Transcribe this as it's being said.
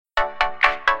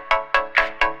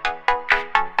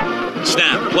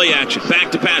Snap, play action,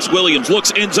 back to pass. Williams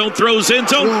looks end zone, throws end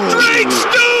zone. Drake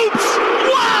Stoops!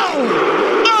 Wow!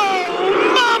 Oh,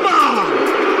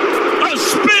 mama! A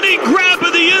spinning grab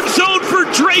of the end zone for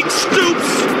Drake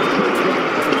Stoops.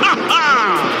 Ha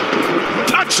ha!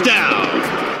 Touchdown!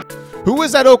 Who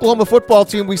is that Oklahoma football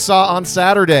team we saw on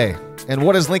Saturday? And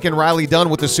what has Lincoln Riley done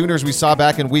with the Sooners we saw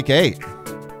back in Week 8?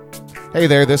 Hey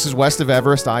there, this is West of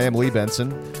Everest. I am Lee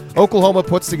Benson. Oklahoma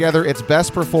puts together its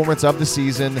best performance of the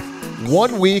season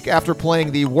 1 week after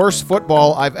playing the worst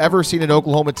football I've ever seen an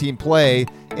Oklahoma team play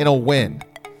in a win.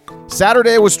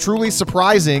 Saturday was truly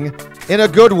surprising in a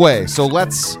good way, so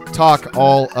let's talk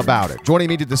all about it. Joining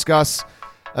me to discuss,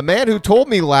 a man who told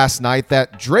me last night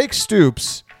that Drake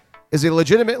Stoops is a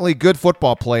legitimately good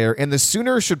football player, and the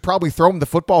Sooners should probably throw him the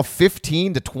football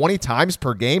 15 to 20 times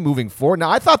per game moving forward.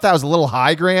 Now, I thought that was a little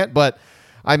high, Grant, but,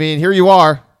 I mean, here you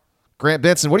are. Grant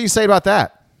Benson, what do you say about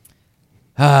that?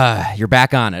 You're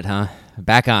back on it, huh?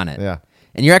 Back on it. Yeah.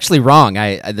 And you're actually wrong.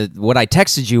 What I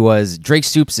texted you was Drake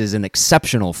Stoops is an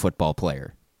exceptional football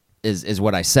player, is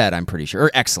what I said, I'm pretty sure.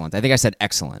 Or excellent. I think I said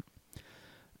excellent.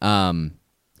 And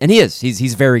he is.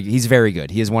 He's very good.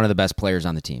 He is one of the best players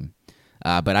on the team.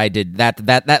 But I did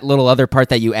that little other part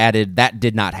that you added, that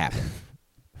did not happen.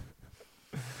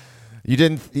 You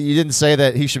didn't say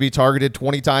that he should be targeted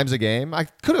 20 times a game? I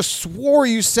could have swore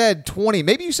you said 20.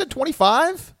 Maybe you said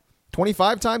 25?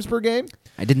 25 times per game?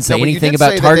 I didn't say anything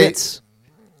about targets.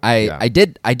 I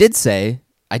did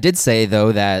say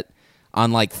though that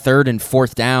on like third and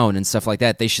fourth down and stuff like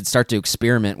that, they should start to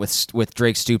experiment with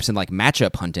Drake Stoops and like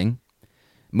matchup hunting.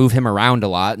 Move him around a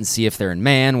lot and see if they're in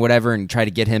man, whatever, and try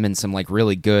to get him in some like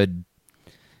really good.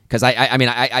 Because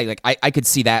I could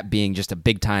see that being just a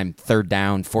big time third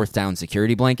down, fourth down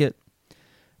security blanket,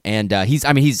 and he's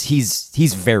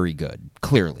very good,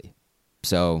 clearly.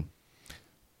 So,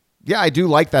 yeah, I do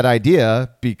like that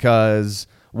idea because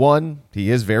one, he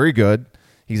is very good.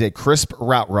 He's a crisp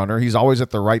route runner. He's always at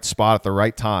the right spot at the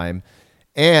right time,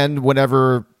 and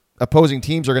whenever opposing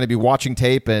teams are going to be watching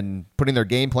tape and putting their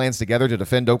game plans together to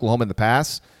defend Oklahoma in the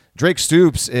pass, Drake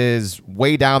Stoops is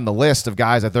way down the list of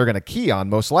guys that they're going to key on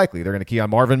most likely. They're going to key on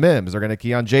Marvin Mims. They're going to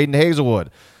key on Jaden Hazelwood.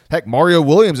 Heck, Mario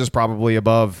Williams is probably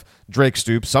above Drake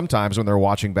Stoops sometimes when they're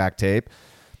watching back tape.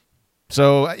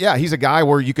 So, yeah, he's a guy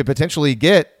where you could potentially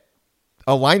get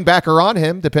a linebacker on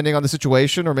him depending on the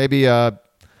situation, or maybe a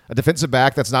defensive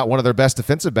back that's not one of their best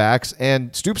defensive backs.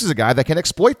 And Stoops is a guy that can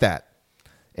exploit that.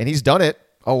 And he's done it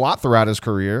a lot throughout his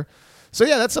career. So,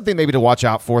 yeah, that's something maybe to watch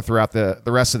out for throughout the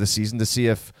rest of the season to see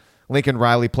if Lincoln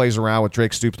Riley plays around with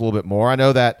Drake Stoops a little bit more. I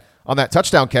know that on that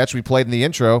touchdown catch we played in the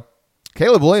intro,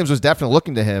 Caleb Williams was definitely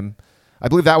looking to him. I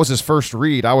believe that was his first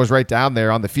read. I was right down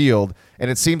there on the field,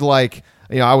 and it seemed like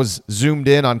I was zoomed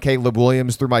in on Caleb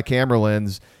Williams through my camera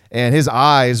lens, and his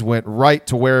eyes went right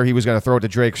to where he was going to throw it to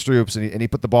Drake Stoops, and he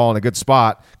put the ball in a good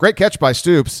spot. Great catch by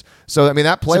Stoops. So, I mean,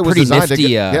 that play was designed nifty, to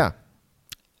get, yeah.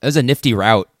 It was a nifty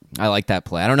route. I like that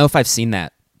play. I don't know if I've seen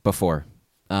that before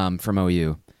from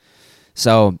OU.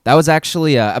 So that was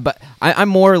actually, but I'm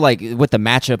more like with the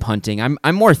matchup hunting.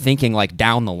 I'm more thinking like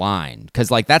down the line, because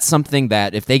like that's something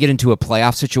that if they get into a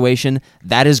playoff situation,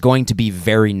 that is going to be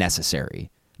very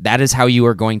necessary. That is how you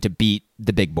are going to beat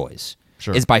the big boys.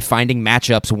 Sure. Is by finding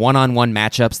matchups, one-on-one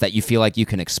matchups that you feel like you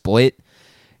can exploit.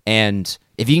 And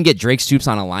if you can get Drake Stoops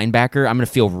on a linebacker, I'm going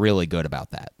to feel really good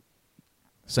about that.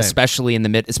 Same. Especially in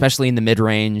the mid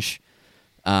range.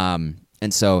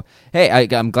 And so, hey,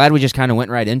 I'm glad we just kind of went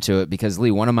right into it because,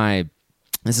 Lee,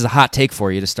 this is a hot take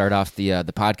for you to start off the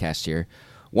podcast here.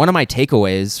 One of my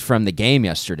takeaways from the game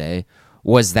yesterday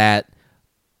was that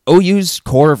OU's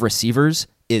core of receivers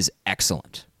is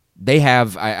excellent. They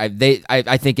have, I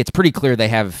think it's pretty clear they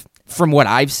have, from what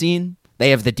I've seen, they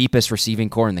have the deepest receiving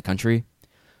core in the country.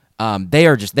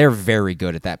 They're very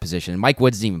good at that position. Mike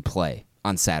Woods didn't even play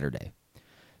on Saturday.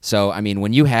 So, I mean,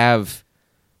 when you have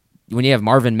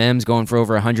Marvin Mims going for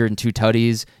over 102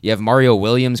 tutties, you have Mario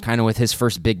Williams kind of with his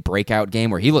first big breakout game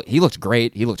where he looked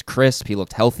great, he looked crisp, he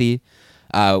looked healthy.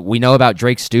 We know about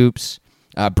Drake Stoops,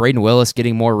 Braden Willis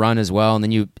getting more run as well, and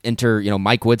then you enter,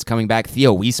 Mike Woods coming back,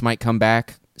 Theo Weiss might come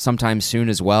back sometime soon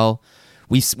as well.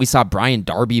 We saw Brian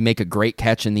Darby make a great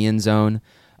catch in the end zone.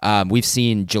 We've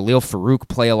seen Jaleel Farouk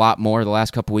play a lot more the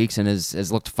last couple weeks and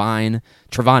has looked fine.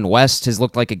 Trevon West has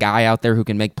looked like a guy out there who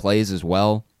can make plays as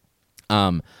well.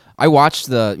 I watched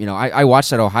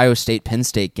that Ohio State-Penn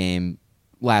State game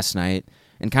last night,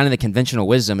 and kind of the conventional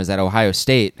wisdom is that Ohio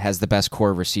State has the best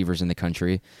core of receivers in the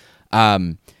country.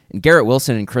 And Garrett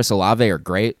Wilson and Chris Olave are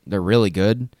great. They're really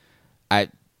good.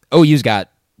 OU's got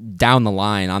down the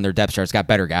line on their depth charts got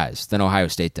better guys than Ohio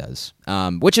State does,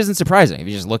 which isn't surprising if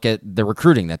you just look at the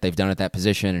recruiting that they've done at that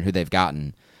position and who they've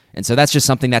gotten. And so that's just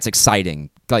something that's exciting,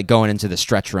 like going into the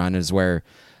stretch run is where,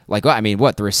 like, I mean,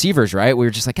 the receivers, right? We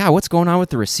were just like, God, what's going on with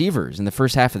the receivers in the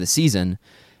first half of the season?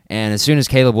 And as soon as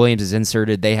Caleb Williams is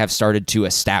inserted, they have started to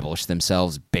establish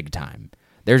themselves big time.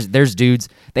 There's dudes,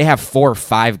 they have 4 or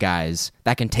 5 guys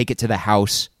that can take it to the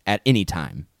house at any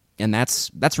time. And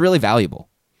that's really valuable.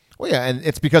 Well, yeah, and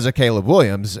it's because of Caleb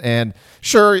Williams. And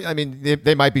sure, I mean,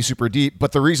 they might be super deep,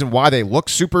 but the reason why they look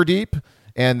super deep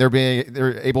and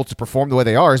they're able to perform the way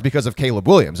they are is because of Caleb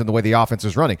Williams and the way the offense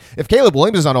is running. If Caleb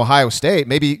Williams is on Ohio State,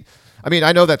 maybe, I mean,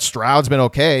 I know that Stroud's been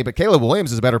okay, but Caleb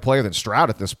Williams is a better player than Stroud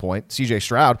at this point, CJ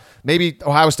Stroud. Maybe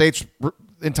Ohio State's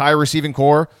entire receiving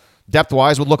core,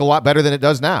 depth-wise, would look a lot better than it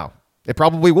does now. It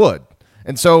probably would.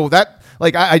 And so that,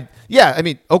 like, I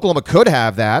mean, Oklahoma could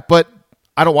have that, but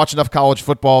I don't watch enough college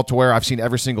football to where I've seen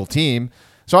every single team.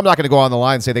 So I'm not going to go on the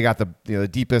line and say they got the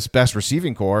deepest, best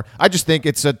receiving core. I just think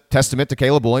it's a testament to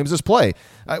Caleb Williams' play.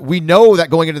 We know that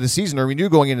going into the season, or we knew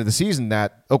going into the season,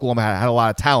 that Oklahoma had a lot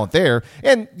of talent there.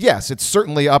 And yes, it's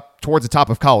certainly up towards the top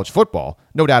of college football,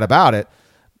 no doubt about it.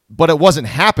 But it wasn't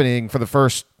happening for the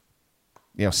first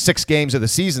 6 games of the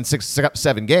season,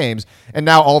 7 games. And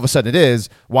now all of a sudden it is.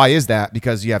 Why is that?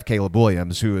 Because you have Caleb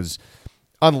Williams, who is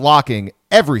unlocking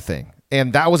everything.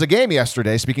 And that was a game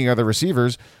yesterday, speaking of the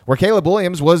receivers, where Caleb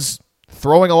Williams was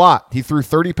throwing a lot. He threw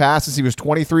 30 passes. He was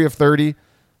 23 of 30,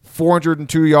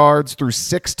 402 yards, threw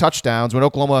 6 touchdowns when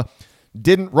Oklahoma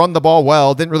didn't run the ball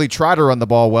well, didn't really try to run the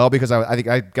ball well because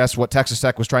I guess what Texas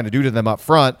Tech was trying to do to them up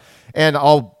front. And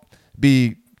I'll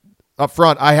be up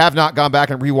front, I have not gone back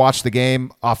and rewatched the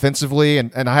game offensively,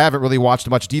 and I haven't really watched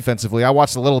much defensively. I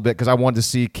watched a little bit because I wanted to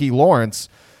see Key Lawrence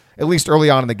at least early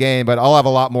on in the game, but I'll have a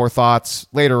lot more thoughts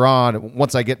later on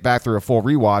once I get back through a full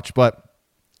rewatch. But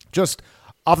just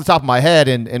off the top of my head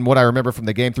and what I remember from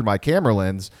the game through my camera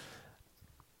lens,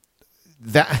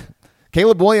 that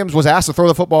Caleb Williams was asked to throw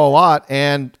the football a lot,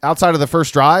 and outside of the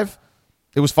first drive,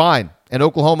 it was fine. And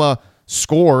Oklahoma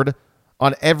scored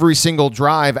on every single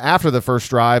drive after the first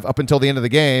drive up until the end of the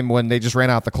game when they just ran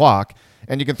out the clock.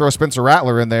 And you can throw Spencer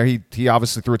Rattler in there. He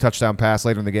obviously threw a touchdown pass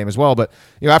later in the game as well. But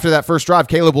after that first drive,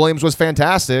 Caleb Williams was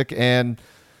fantastic. And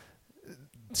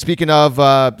speaking of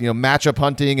matchup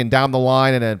hunting and down the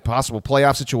line and a possible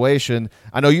playoff situation,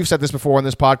 I know you've said this before on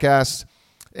this podcast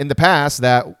in the past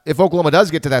that if Oklahoma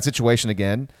does get to that situation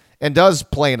again and does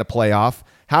play in a playoff,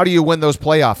 how do you win those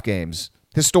playoff games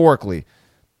historically?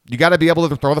 You got to be able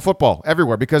to throw the football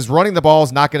everywhere because running the ball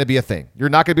is not going to be a thing. You're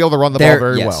not going to be able to run the ball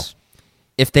very well.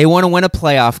 If they want to win a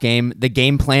playoff game, the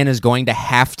game plan is going to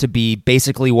have to be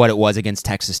basically what it was against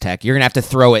Texas Tech. You're going to have to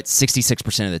throw it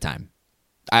 66% of the time.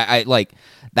 I like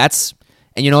that's,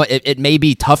 and it may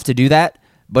be tough to do that,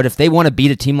 but if they want to beat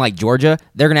a team like Georgia,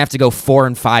 they're going to have to go 4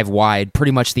 and 5 wide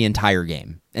pretty much the entire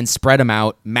game and spread them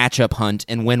out, matchup hunt,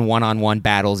 and win one-on-one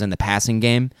battles in the passing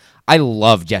game. I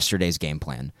loved yesterday's game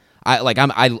plan.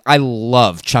 I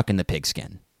love chucking the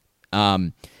pigskin.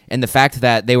 And the fact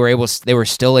that they were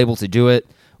still able to do it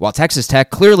while Texas Tech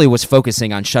clearly was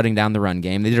focusing on shutting down the run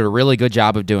game. They did a really good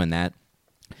job of doing that.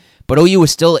 But OU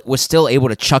was still able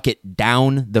to chuck it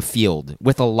down the field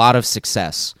with a lot of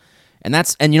success. And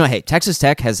hey, Texas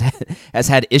Tech has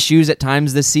had issues at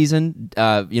times this season,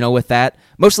 with that,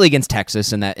 mostly against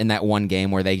Texas in that one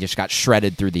game where they just got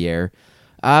shredded through the air.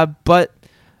 But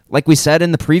like we said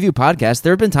in the preview podcast,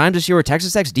 there have been times this year where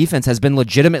Texas Tech's defense has been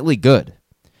legitimately good.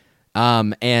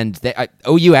 And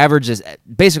OU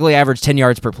basically averaged 10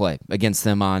 yards per play against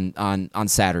them on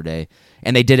Saturday,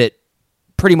 and they did it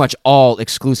pretty much all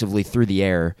exclusively through the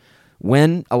air.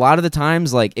 When a lot of the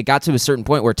times, like, it got to a certain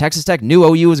point where Texas Tech knew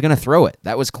OU was going to throw it.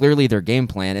 That was clearly their game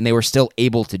plan, and they were still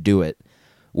able to do it,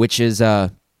 which is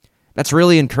that's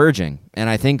really encouraging. And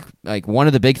I think like one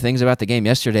of the big things about the game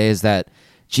yesterday is that,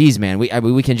 geez, man,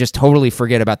 we can just totally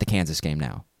forget about the Kansas game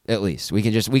now. At least we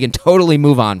can totally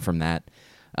move on from that.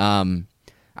 I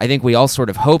think we all sort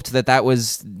of hoped that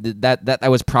was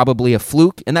probably a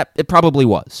fluke, and that it probably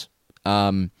was.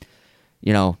 I'm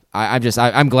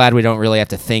glad we don't really have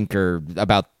to think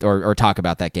or talk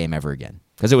about that game ever again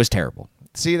because it was terrible.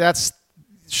 See, that's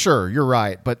sure you're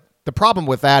right, but the problem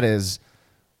with that is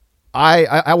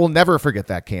I will never forget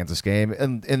that Kansas game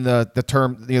in the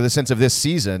term, the sense of this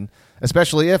season,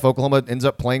 especially if Oklahoma ends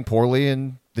up playing poorly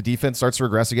and the defense starts to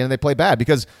regress again and they play bad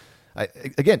because.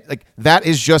 Again, like that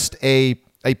is just a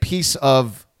piece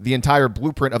of the entire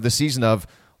blueprint of the season of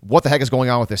what the heck is going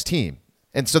on with this team.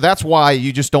 And so that's why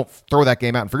you just don't throw that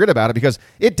game out and forget about it because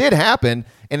it did happen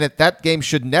and that game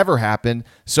should never happen.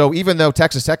 So even though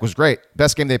Texas Tech was great,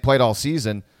 best game they played all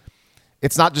season,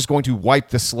 It's not just going to wipe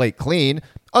the slate clean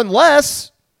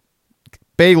unless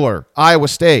Baylor, Iowa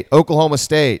State, Oklahoma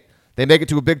State, they make it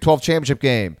to a Big 12 championship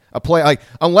game.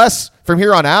 Unless from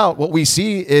here on out, what we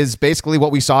see is basically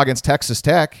what we saw against Texas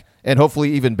Tech and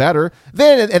hopefully even better.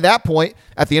 Then at that point,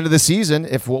 at the end of the season,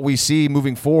 if what we see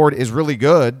moving forward is really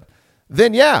good,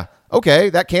 then yeah, okay,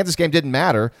 that Kansas game didn't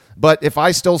matter. But if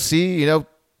I still see,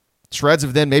 shreds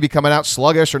of them maybe coming out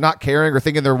sluggish or not caring or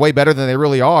thinking they're way better than they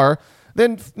really are,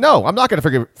 then no, I'm not going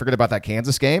to forget about that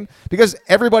Kansas game because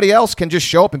everybody else can just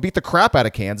show up and beat the crap out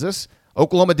of Kansas.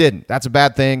 Oklahoma didn't. That's a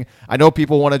bad thing. I know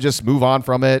people want to just move on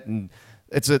from it, and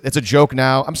it's a joke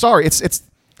now. I'm sorry. It's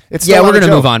yeah, we're going to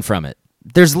move on from it.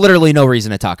 There's literally no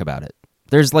reason to talk about it.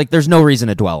 There's no reason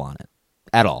to dwell on it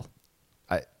at all.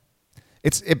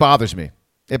 It bothers me.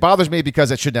 It bothers me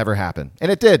because it should never happen,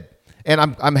 and it did. And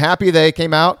I'm happy they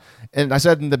came out. And I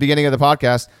said in the beginning of the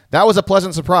podcast, that was a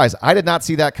pleasant surprise. I did not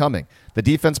see that coming. The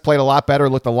defense played a lot better,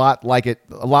 looked a lot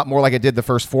more like it did the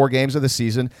first 4 games of the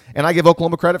season, and I give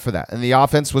Oklahoma credit for that. And the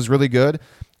offense was really good.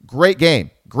 Great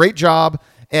game. Great job.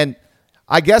 And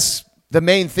I guess the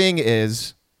main thing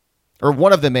is, or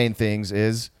one of the main things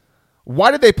is, why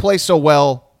did they play so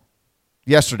well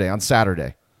yesterday on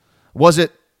Saturday? Was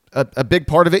it a big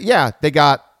part of it? Yeah, they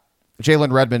got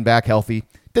Jalen Redmond back healthy.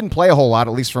 Didn't play a whole lot,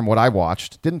 at least from what I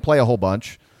watched. Didn't play a whole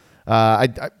bunch. Graham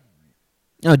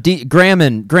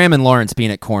and Lawrence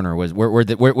being at corner was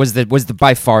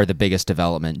by far the biggest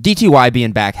development. DTY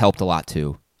being back helped a lot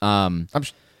too. But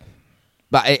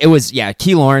it was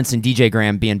Key Lawrence and DJ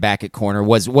Graham being back at corner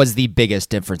was the biggest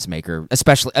difference maker,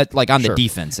 especially on the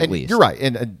defense at least. You're right,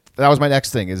 and that was my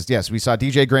next thing. Is yes, we saw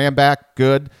DJ Graham back,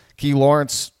 good. Key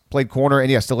Lawrence played corner, and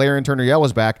yes, Delarian Turner-Yell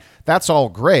was back. That's all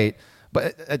great,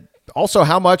 but. Also,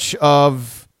 how much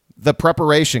of the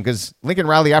preparation, because Lincoln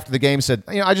Riley after the game said,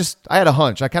 I had a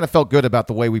hunch. I kind of felt good about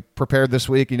the way we prepared this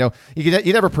week. You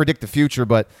never predict the future,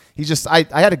 but I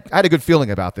had a good feeling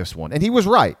about this one. And he was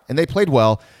right, and they played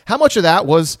well. How much of that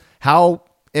was how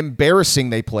embarrassing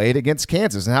they played against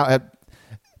Kansas? And how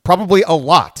probably a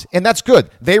lot. And that's good.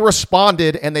 They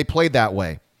responded, and they played that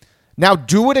way. Now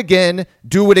do it again,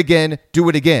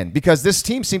 because this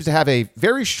team seems to have a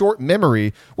very short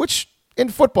memory, which in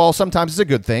football sometimes is a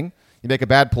good thing. You make a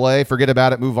bad play, forget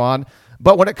about it, move on.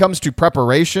 But when it comes to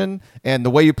preparation and the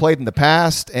way you played in the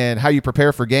past and how you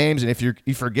prepare for games, and if you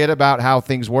forget about how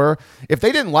things were, if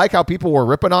they didn't like how people were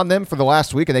ripping on them for the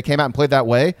last week and they came out and played that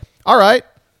way, all right,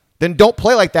 then don't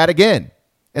play like that again.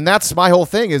 And that's my whole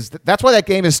thing is that's why that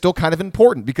game is still kind of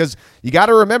important, because you got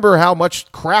to remember how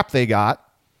much crap they got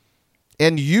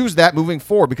and use that moving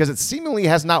forward, because it seemingly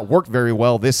has not worked very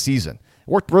well this season. It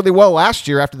worked really well last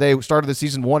year after they started the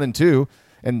season 1 and 2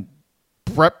 and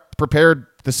prepared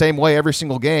the same way every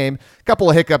single game. A couple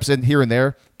of hiccups in here and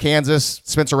there. Kansas,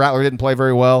 Spencer Rattler didn't play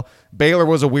very well. Baylor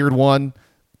was a weird one.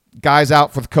 Guys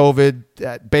out with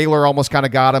COVID. Baylor almost kind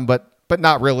of got him, but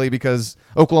not really, because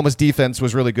Oklahoma's defense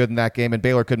was really good in that game and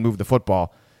Baylor couldn't move the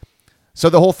football. So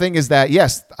the whole thing is that,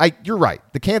 yes, you're right.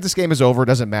 The Kansas game is over. It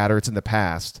doesn't matter. It's in the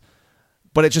past.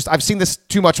 But I've seen this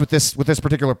too much with this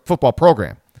particular football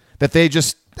program, that they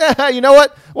just, you know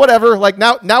what? Whatever. Like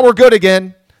now we're good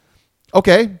again.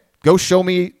 Okay, go show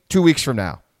me 2 weeks from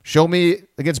now. Show me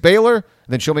against Baylor, and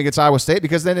then show me against Iowa State,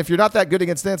 because then if you're not that good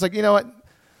against them, it's like, you know what?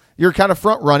 You're kind of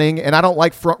front running, and I don't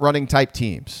like front running type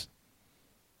teams.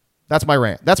 That's my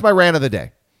rant. That's my rant of the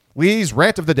day. Lee's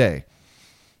rant of the day.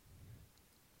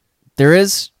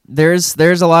 There's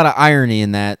a lot of irony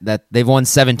in that they've won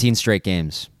 17 straight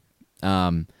games.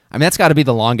 That's got to be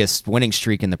the longest winning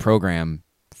streak in the program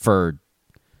for.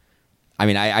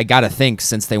 I got to think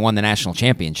since they won the national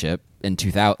championship in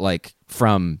 2000,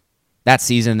 from that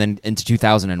season then into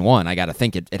 2001. I got to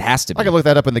think it has to be. I can look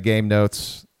that up in the game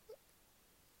notes.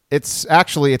 It's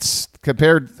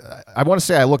compared. I want to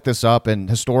say I looked this up, and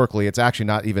historically, it's actually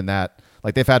not even that.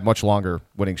 Like, they've had much longer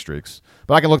winning streaks,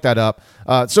 but I can look that up.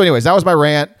 So, anyways, that was my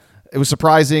rant. It was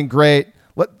surprising, great.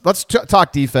 Let's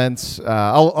talk defense.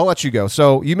 I'll let you go.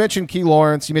 So, you mentioned Key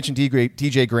Lawrence, you mentioned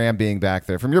DJ Graham being back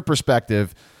there. From your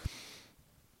perspective,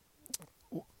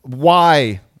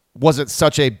 why was it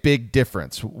such a big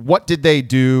difference? What did they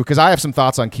do? Because I have some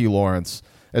thoughts on Key Lawrence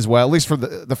as well, at least for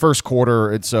the first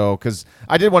quarter. And so, because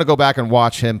I did want to go back and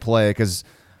watch him play, because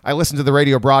I listened to the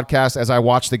radio broadcast as I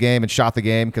watched the game and shot the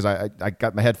game, because I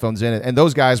got my headphones in, and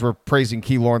those guys were praising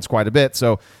Key Lawrence quite a bit.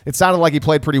 So it sounded like he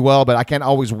played pretty well, but I can't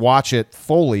always watch it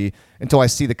fully until I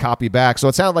see the copy back. So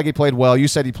it sounded like he played well. You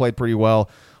said he played pretty well.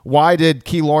 Why did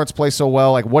Key Lawrence play so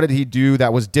well? Like, what did he do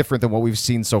that was different than what we've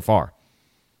seen so far?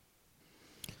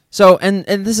 So, and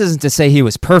this isn't to say he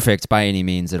was perfect by any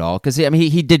means at all, because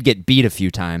he did get beat a few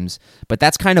times, but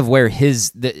that's kind of where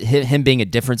him being a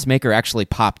difference maker actually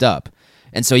popped up.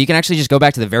 And so you can actually just go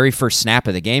back to the very first snap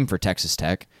of the game for Texas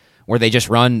Tech, where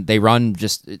they run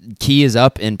just Key is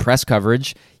up in press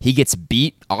coverage. He gets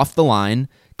beat off the line.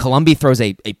 Colombi throws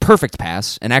a perfect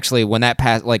pass, and actually when that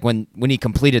pass, like when he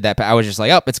completed that, I was just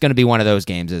like, oh, it's going to be one of those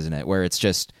games, isn't it, where it's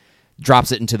just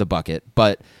drops it into the bucket.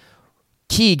 But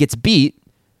Key gets beat.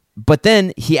 But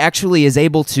then he's actually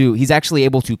able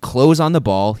to close on the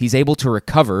ball. He's able to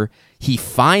recover. He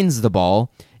finds the ball,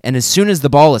 and as soon as the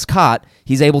ball is caught,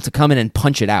 he's able to come in and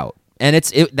punch it out. And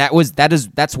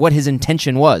that's what his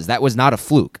intention was. That was not a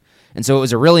fluke. And so it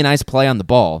was a really nice play on the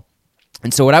ball.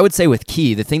 And so what I would say with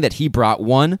Key, the thing that he brought,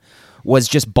 one, was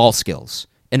just ball skills,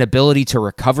 an ability to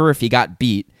recover if he got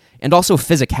beat, and also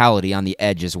physicality on the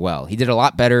edge as well. He did a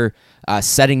lot better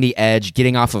setting the edge,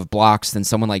 getting off of blocks than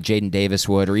someone like Jaden Davis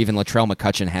would, or even Latrell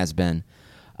McCutcheon has been.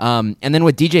 And then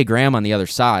with DJ Graham on the other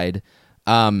side,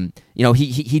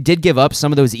 he did give up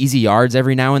some of those easy yards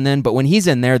every now and then, but when he's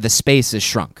in there, the space is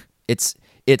shrunk. It's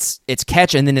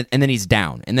catch and then he's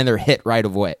down, and then they're hit right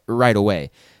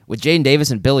away. With Jaden Davis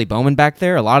and Billy Bowman back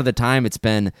there, a lot of the time it's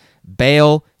been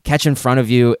bail, catch in front of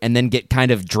you, and then get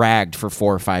kind of dragged for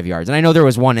 4 or 5 yards. And I know there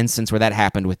was one instance where that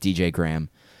happened with DJ Graham,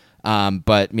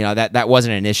 but that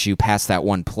wasn't an issue past that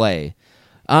one play.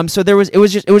 So it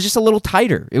was just a little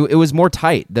tighter. It was more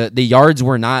tight. The yards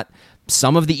were not.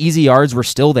 Some of the easy yards were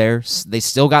still there. They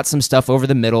still got some stuff over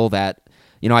the middle that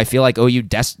I feel like OU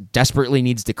desperately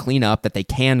needs to clean up, that they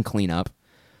can clean up.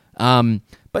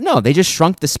 But no, they just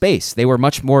shrunk the space. They were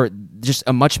just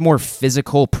a much more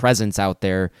physical presence out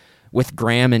there with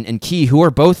Graham and Key, who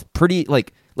are both pretty,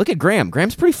 like, look at Graham.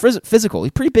 Graham's pretty physical. He's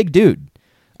a pretty big dude.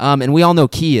 And we all know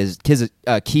Key is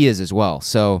as well.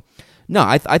 So, no,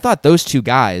 I thought those two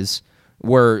guys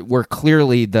were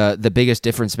clearly the biggest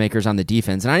difference makers on the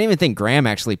defense. And I don't even think Graham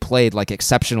actually played, like,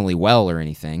 exceptionally well or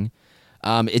anything.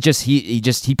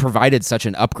 He provided such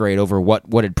an upgrade over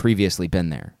what had previously been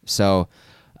there. So,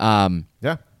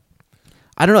 yeah.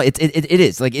 I don't know. It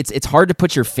is like it's hard to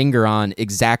put your finger on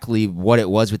exactly what it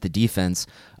was with the defense,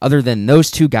 other than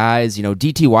those two guys.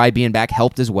 DTY being back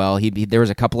helped as well. There was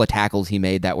a couple of tackles he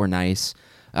made that were nice,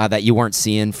 that you weren't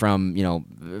seeing from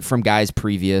guys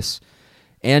previous.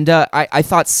 And I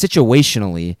thought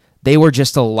situationally they were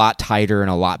just a lot tighter and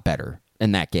a lot better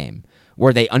in that game,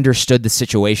 where they understood the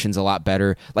situations a lot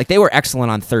better. Like, they were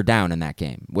excellent on third down in that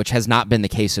game, which has not been the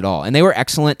case at all. And they were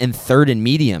excellent in third and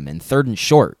medium and third and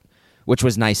short, which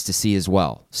was nice to see as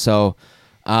well. So,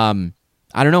 I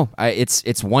don't know.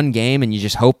 It's one game, and you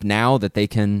just hope now that they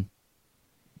can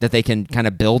kind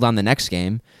of build on the next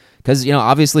game, because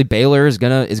obviously Baylor is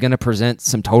gonna present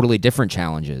some totally different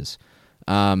challenges.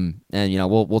 And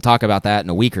we'll talk about that in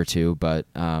a week or two, but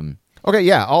Okay,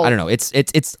 yeah. I don't know. It's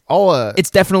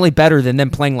definitely better than them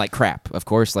playing like crap. Of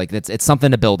course, like it's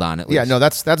something to build on at least. Yeah, no,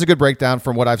 that's a good breakdown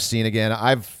from what I've seen. Again,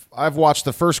 I've watched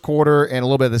the first quarter and a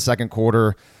little bit of the second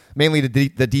quarter, mainly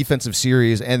the defensive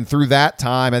series, and through that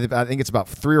time, I think it's about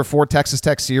 3 or 4 Texas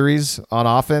Tech series on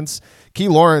offense. Key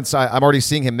Lawrence, I'm already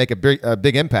seeing him make a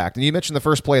big impact. And you mentioned the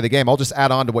first play of the game. I'll just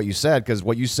add on to what you said, because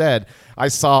what you said, I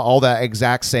saw all that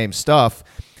exact same stuff,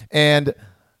 and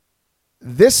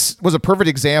this was a perfect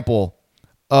example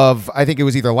of, I think it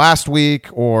was either last week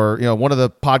or one of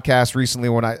the podcasts recently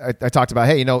when I talked about,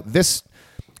 hey, this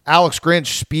Alex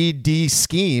Grinch speed D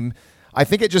scheme, I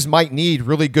think it just might need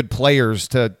really good players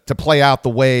to play out the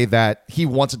way that he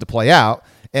wants it to play out.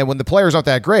 And when the players aren't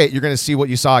that great, you're going to see what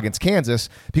you saw against Kansas,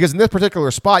 because in this particular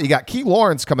spot, you got Key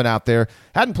Lawrence coming out there,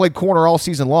 hadn't played corner all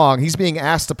season long. He's being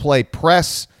asked to play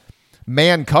press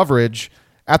man coverage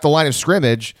at the line of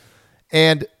scrimmage,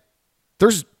 and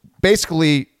there's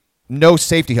basically no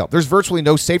safety help. There's virtually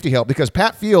no safety help, because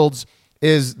Pat Fields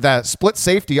is that split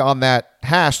safety on that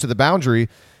hash to the boundary.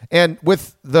 And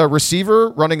with the receiver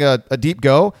running a deep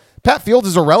go, Pat Fields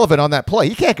is irrelevant on that play.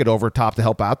 He can't get over top to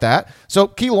help out that. So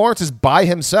Key Lawrence is by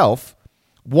himself,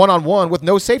 one-on-one, with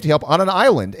no safety help on an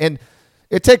island. And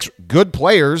it takes good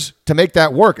players to make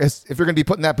that work if you're going to be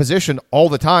put in that position all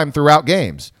the time throughout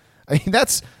games. I mean,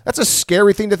 that's a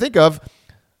scary thing to think of.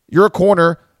 You're a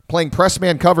corner playing press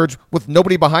man coverage with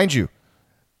nobody behind you.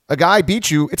 A guy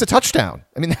beats you, it's a touchdown.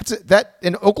 I mean,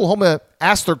 and Oklahoma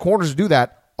asked their corners to do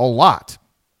that a lot.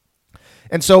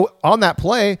 And so on that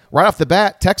play, right off the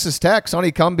bat, Texas Tech,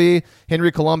 Sonny Cumbie,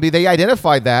 Henry Colombi, they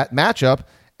identified that matchup,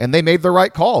 and they made the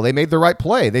right call. They made the right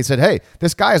play. They said, hey,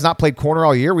 this guy has not played corner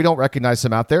all year. We don't recognize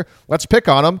him out there. Let's pick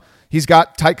on him. He's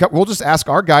got tight cut. We'll just ask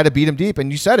our guy to beat him deep.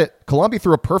 And you said it. Colombi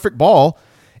threw a perfect ball.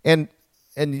 And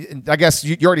and I guess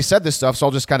you already said this stuff, so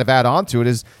I'll just kind of add on to it,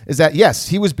 is that, yes,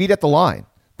 he was beat at the line.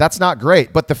 That's not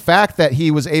great. But the fact that he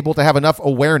was able to have enough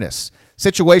awareness,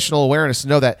 situational awareness, to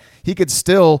know that he could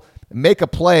still make a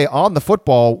play on the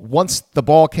football once the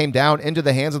ball came down into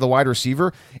the hands of the wide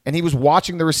receiver, and he was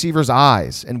watching the receiver's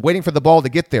eyes and waiting for the ball to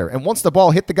get there. And once the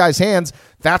ball hit the guy's hands,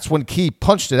 that's when Key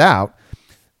punched it out.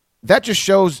 That just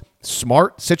shows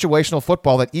smart situational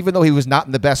football, that even though he was not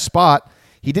in the best spot,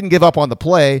 he didn't give up on the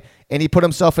play, and he put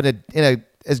himself in a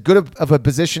as good of a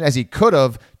position as he could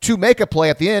have to make a play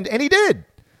at the end, and he did.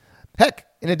 Heck,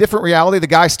 in a different reality, the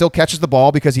guy still catches the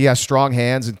ball because he has strong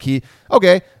hands and Key.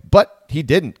 Okay, but he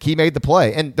didn't. Key made the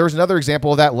play. And there's another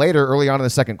example of that later, early on in the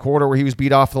second quarter, where he was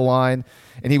beat off the line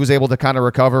and he was able to kind of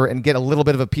recover and get a little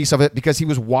bit of a piece of it because he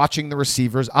was watching the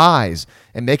receiver's eyes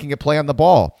and making a play on the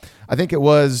ball. I think it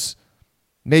was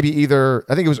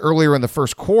earlier in the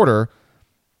first quarter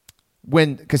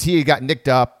because he got nicked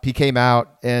up. He came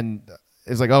out and it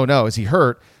was like, oh no, is he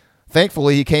hurt?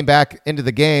 Thankfully, he came back into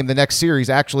the game. The next series,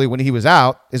 actually, when he was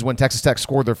out, is when Texas Tech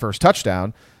scored their first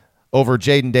touchdown over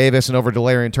Jaden Davis and over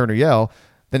Delarian Turner-Yell.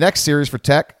 The next series for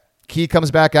Tech, Key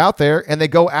comes back out there, and they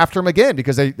go after him again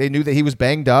because they knew that he was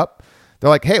banged up. They're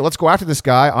like, hey, let's go after this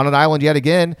guy on an island yet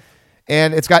again.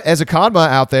 And it's got Ezekanma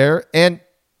out there, and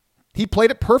he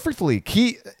played it perfectly.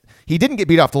 He didn't get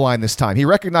beat off the line this time. He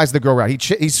recognized the go route.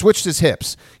 He switched his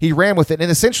hips. He ran with it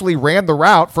and essentially ran the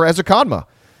route for Ezekanma.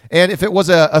 And if it was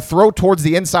a throw towards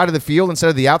the inside of the field instead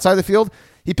of the outside of the field,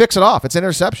 he picks it off. It's an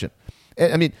interception.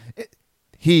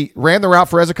 He ran the route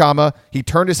for Ezekanma. He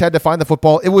turned his head to find the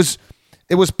football. It was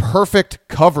perfect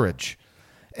coverage.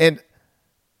 And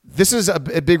this is a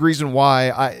big reason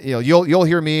why you'll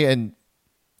hear me and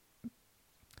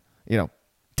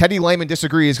Teddy Lehman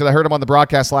disagrees because I heard him on the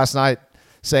broadcast last night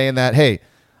saying that, hey,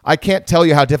 I can't tell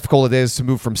you how difficult it is to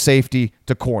move from safety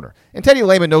to corner. And Teddy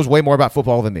Lehman knows way more about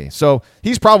football than me. So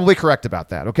he's probably correct about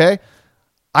that, okay?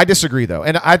 I disagree, though.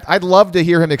 And I'd love to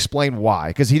hear him explain why,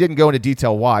 because he didn't go into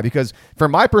detail why. Because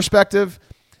from my perspective,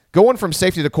 going from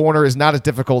safety to corner is not as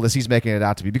difficult as he's making it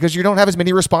out to be because you don't have as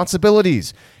many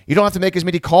responsibilities. You don't have to make as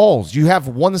many calls. You have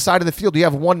one side of the field. You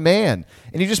have one man,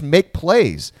 and you just make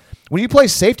plays. When you play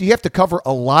safety, you have to cover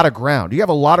a lot of ground. You have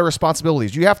a lot of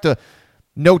responsibilities. You have to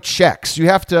know checks. You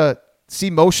have to see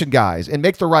motion guys and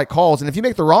make the right calls. And if you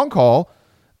make the wrong call,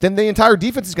 then the entire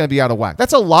defense is going to be out of whack.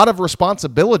 That's a lot of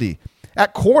responsibility.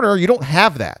 At corner, you don't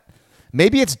have that.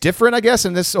 Maybe it's different, I guess,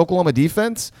 in this Oklahoma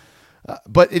defense.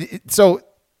 But it's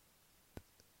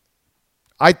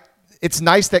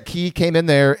nice that Key came in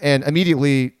there and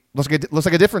immediately looks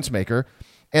like a difference maker.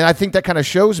 And I think that kind of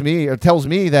shows me or tells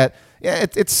me that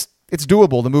it's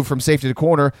doable to move from safety to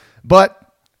corner. But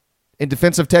in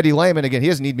defense of Teddy Lehman, again, he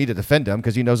doesn't need me to defend him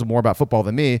because he knows more about football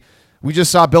than me. We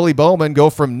just saw Billy Bowman go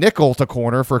from nickel to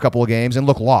corner for a couple of games and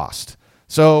look lost.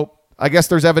 So I guess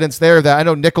there's evidence there that I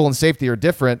know nickel and safety are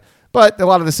different, but a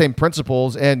lot of the same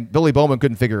principles, and Billy Bowman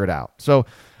couldn't figure it out. So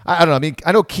I don't know.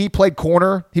 I know Key played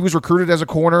corner. He was recruited as a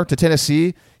corner to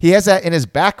Tennessee. He has that in his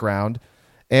background.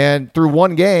 And through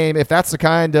one game, if that's the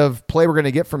kind of play we're going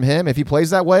to get from him, if he plays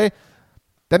that way,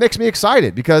 that makes me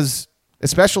excited because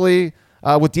especially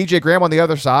with DJ Graham on the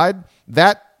other side,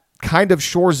 that kind of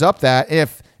shores up that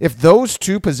if those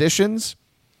two positions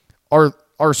are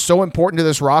so important to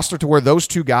this roster to where those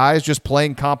two guys just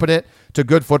playing competent to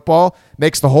good football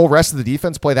makes the whole rest of the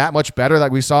defense play that much better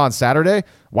like we saw on Saturday.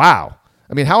 Wow.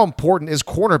 I mean, how important is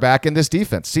cornerback in this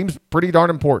defense? Seems pretty darn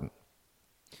important.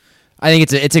 I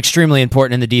think it's extremely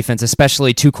important in the defense,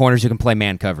 especially two corners who can play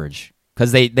man coverage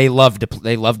because they love to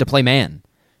play man.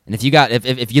 And if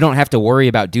you don't have to worry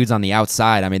about dudes on the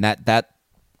outside, I mean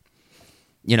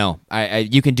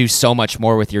you can do so much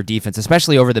more with your defense,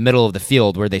 especially over the middle of the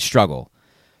field where they struggle.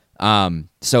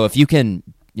 So if you can,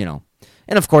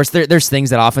 and of course there's things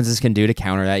that offenses can do to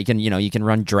counter that. You can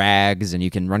run drags and you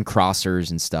can run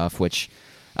crossers and stuff, which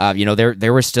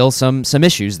there were still some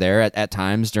issues there at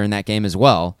times during that game as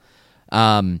well.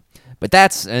 But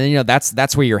that's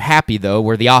where you're happy though,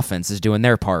 where the offense is doing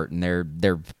their part and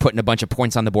they're putting a bunch of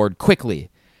points on the board quickly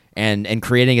and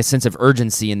creating a sense of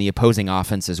urgency in the opposing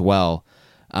offense as well.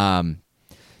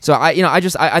 So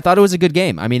I thought it was a good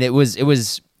game. I mean, it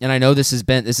was, and I know this is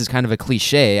kind of a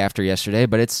cliche after yesterday,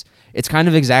 but it's kind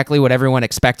of exactly what everyone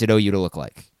expected OU to look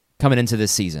like coming into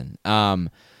this season.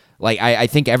 I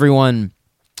think everyone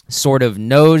sort of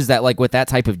knows that like with that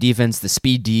type of defense, the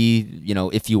speed D,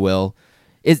 if you will,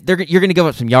 you're going to give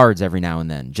up some yards every now and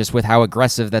then, just with how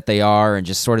aggressive that they are and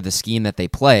just sort of the scheme that they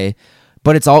play.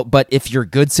 But if you're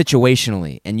good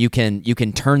situationally and you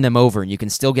can turn them over and you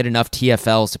can still get enough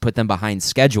TFLs to put them behind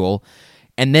schedule,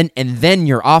 and then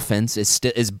your offense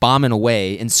is bombing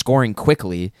away and scoring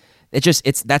quickly.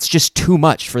 That's just too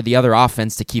much for the other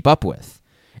offense to keep up with.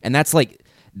 And that's like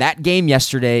that game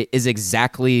yesterday is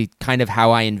exactly kind of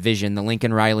how I envision the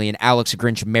Lincoln Riley and Alex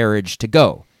Grinch marriage to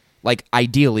go. Like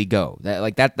ideally go.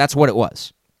 That's what it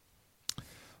was.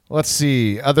 Let's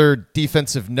see. Other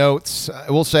defensive notes. I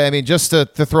will say, I mean, just to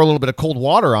throw a little bit of cold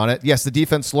water on it, yes, the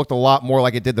defense looked a lot more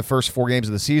like it did the first 4 games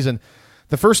of the season.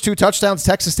 The first 2 touchdowns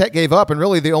Texas Tech gave up, and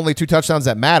really the only 2 touchdowns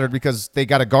that mattered because they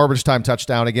got a garbage time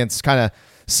touchdown against kind of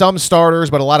some starters,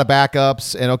 but a lot of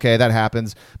backups, and okay, that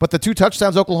happens. But the 2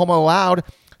 touchdowns Oklahoma allowed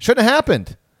shouldn't have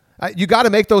happened. You got to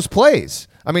make those plays.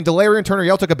 I mean, Delarian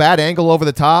Turner-Yell took a bad angle over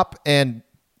the top, and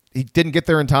he didn't get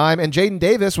there in time, and Jaden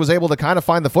Davis was able to kind of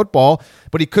find the football,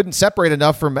 but he couldn't separate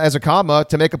enough from Ezekama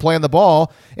to make a play on the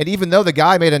ball. And even though the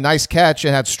guy made a nice catch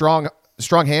and had strong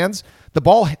hands, the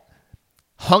ball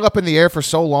hung up in the air for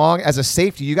so long. As a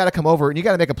safety, you got to come over and you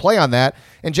got to make a play on that,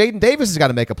 and Jaden Davis has got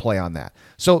to make a play on that.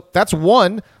 So that's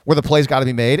one where the play's got to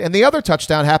be made. And the other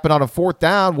touchdown happened on a 4th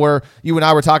down where you and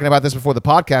I were talking about this before the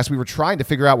podcast. We were trying to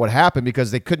figure out what happened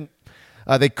because they couldn't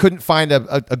find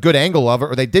a good angle of it,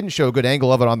 or they didn't show a good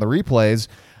angle of it on the replays.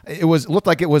 It looked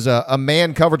like it was a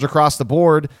man coverage across the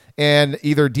board, and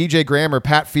either DJ Graham or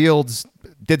Pat Fields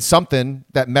did something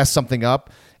that messed something up,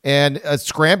 and a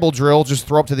scramble drill, just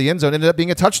throw up to the end zone, ended up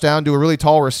being a touchdown to a really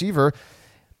tall receiver.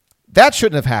 That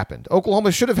shouldn't have happened.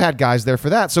 Oklahoma should have had guys there for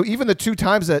that. So even the 2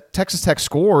 times that Texas Tech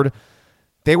scored,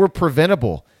 they were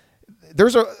preventable.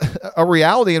 There's a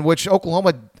reality in which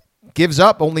Oklahoma gives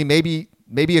up only maybe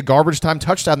a garbage time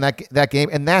touchdown that game,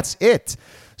 and that's it.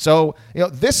 So,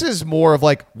 this is more of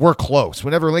like, we're close.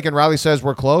 Whenever Lincoln Riley says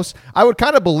we're close, I would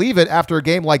kind of believe it after a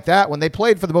game like that when they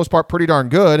played, for the most part, pretty darn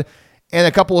good, and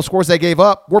a couple of scores they gave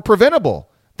up were preventable.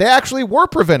 They actually were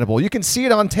preventable. You can see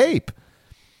it on tape.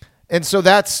 And so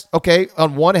that's, okay,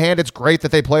 on one hand, it's great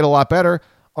that they played a lot better.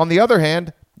 On the other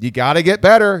hand, you got to get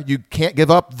better. You can't give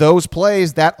up those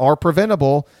plays that are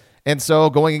preventable. And so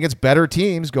going against better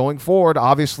teams going forward,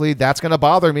 obviously that's going to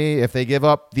bother me if they give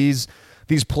up these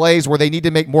plays where they need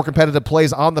to make more competitive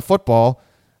plays on the football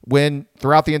when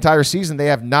throughout the entire season they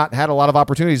have not had a lot of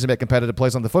opportunities to make competitive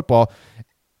plays on the football,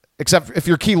 except if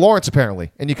you're Key Lawrence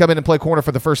apparently, and you come in and play corner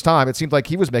for the first time. It seemed like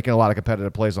he was making a lot of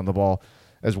competitive plays on the ball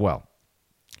as well.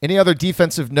 Any other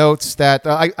defensive notes that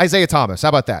Isaiah Thomas, how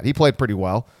about that? He played pretty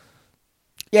well.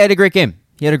 Yeah, he had a great game.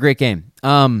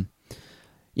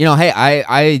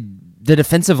 Hey, the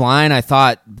defensive line I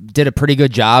thought did a pretty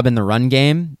good job in the run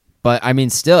game, but I mean,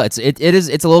 still, it's a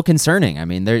little concerning. I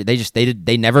mean,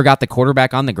 they never got the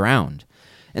quarterback on the ground,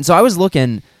 and so I was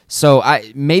looking. So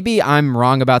maybe I'm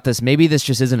wrong about this. Maybe this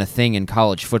just isn't a thing in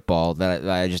college football that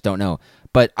I just don't know.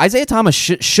 But Isaiah Thomas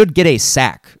should get a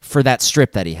sack for that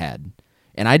strip that he had,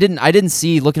 and I didn't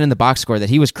see, looking in the box score, that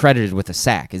he was credited with a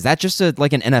sack. Is that just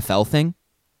like an NFL thing?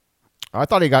 I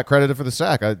thought he got credited for the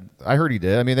sack. I heard he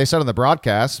did. I mean, they said on the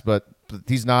broadcast, but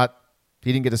he's not.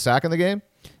 He didn't get a sack in the game.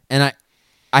 And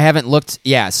I haven't looked.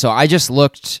 Yeah, so I just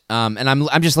looked, and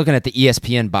I'm just looking at the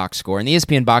ESPN box score. And the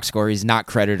ESPN box score, he's not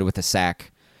credited with a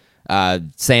sack,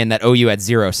 saying that OU had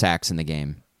 0 sacks in the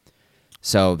game.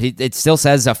 So it still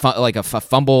says a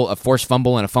fumble, a forced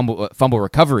fumble, and a fumble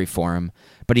recovery for him,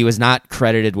 but he was not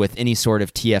credited with any sort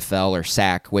of TFL or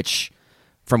sack, which,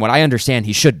 from what I understand,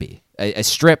 he should be. A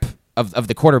strip of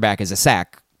the quarterback is a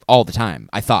sack all the time,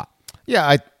 I thought.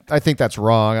 Yeah, I think that's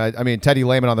wrong. I mean, Teddy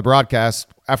Lehman on the broadcast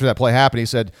after that play happened, he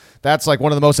said that's like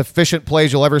one of the most efficient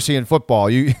plays you'll ever see in football.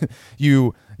 You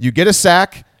get a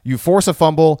sack, you force a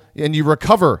fumble, and you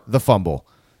recover the fumble.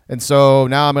 And so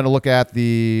now I'm going to look at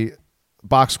the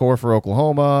box score for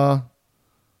Oklahoma.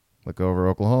 Look over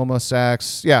Oklahoma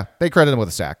sacks. Yeah, they credit him with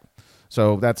a sack.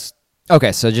 So that's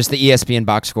okay. So just the ESPN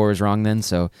box score is wrong then.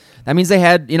 So that means they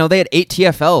had 8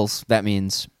 TFLs. That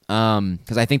means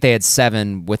because I think they had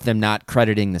 7 with them not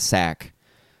crediting the sack.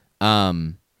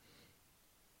 Unless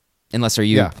they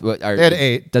had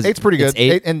 8. Eight's pretty good.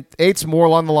 8, and 8's more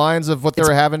along the lines of what they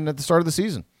were having at the start of the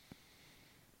season.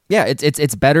 Yeah,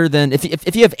 it's better than if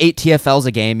you have 8 TFLs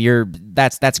a game,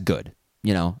 that's good,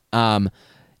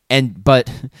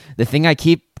 but the thing I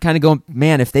keep kind of going,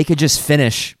 man, if they could just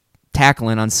finish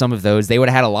tackling on some of those, they would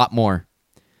have had a lot more.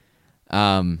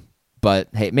 But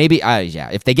hey, maybe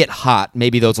if they get hot,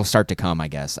 maybe those will start to come, I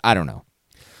guess. I don't know.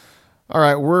 All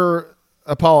right, we're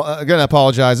going to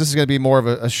apologize. This is going to be more of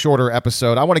a shorter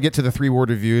episode. I want to get to the 3-word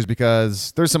reviews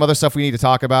because there's some other stuff we need to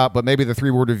talk about, but maybe the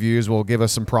 3-word reviews will give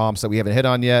us some prompts that we haven't hit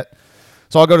on yet.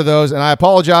 So I'll go to those, and I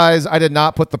apologize. I did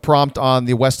not put the prompt on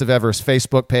the West of Everest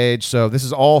Facebook page, so this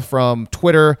is all from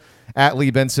Twitter,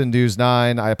 @Lee Benson News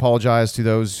 9. I apologize to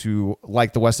those who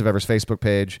like the West of Everest Facebook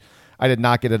page. I did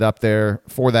not get it up there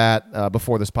for that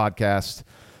before this podcast.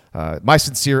 My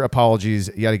sincere apologies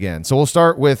yet again. So we'll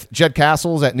start with Jed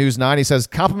Castles at News 9. He says,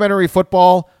 complimentary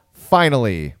football,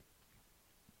 finally.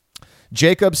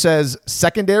 Jacob says,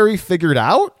 secondary figured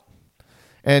out?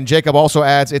 And Jacob also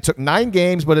adds, it took 9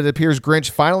 games, but it appears Grinch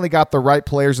finally got the right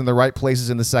players in the right places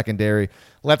in the secondary.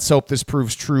 Let's hope this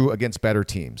proves true against better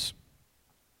teams.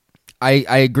 I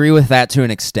agree with that to an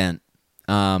extent.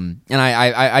 And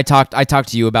I talked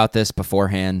to you about this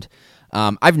beforehand.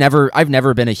 I've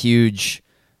never been a huge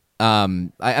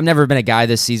I've never been a guy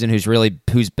this season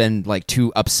who's been like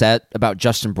too upset about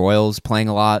Justin Broyles playing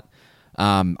a lot.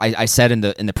 I said in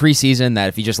the preseason that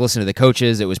if you just listen to the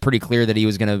coaches, it was pretty clear that he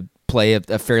was going to play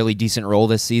a fairly decent role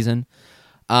this season.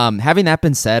 Having that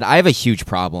been said, I have a huge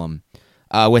problem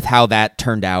with how that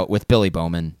turned out with Billy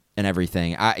Bowman and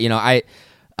everything.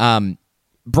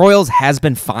 Broyles has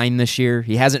been fine this year.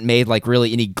 He hasn't made like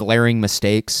really any glaring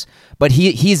mistakes, but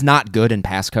he's not good in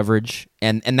pass coverage,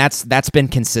 and that's been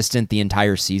consistent the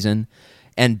entire season.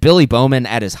 And Billy Bowman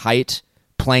at his height,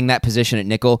 playing that position at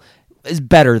nickel, is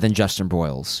better than Justin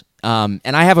Broyles. And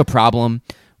I have a problem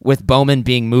with Bowman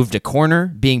being moved to corner,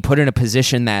 being put in a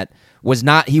position that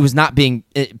he was not being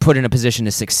put in a position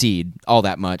to succeed all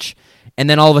that much. And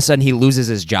then all of a sudden he loses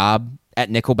his job at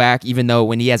nickelback, even though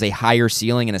when he has a higher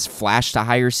ceiling and has flashed a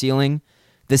higher ceiling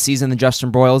this season than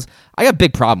Justin Broyles, I got a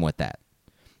big problem with that.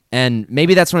 And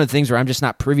maybe that's one of the things where I'm just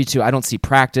not privy to. I don't see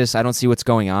practice. I don't see what's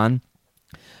going on.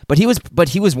 But he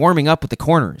was warming up with the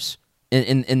corners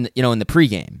in the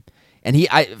pregame. And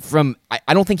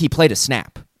I don't think he played a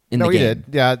snap in the game. No, he did.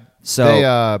 Yeah. So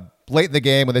they, late in the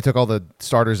game when they took all the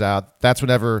starters out, that's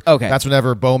whenever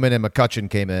Bowman and McCutcheon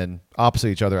came in opposite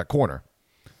each other at corner.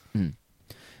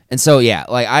 And so yeah,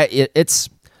 like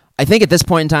I think at this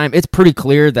point in time, it's pretty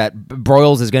clear that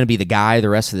Broyles is going to be the guy the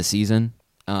rest of the season.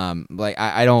 I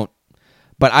got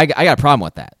a problem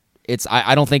with that.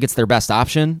 I don't think it's their best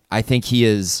option. I think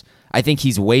he's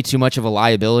way too much of a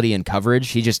liability in coverage.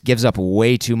 He just gives up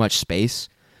way too much space.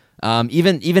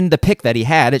 Even the pick that he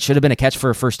had, it should have been a catch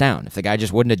for a first down if the guy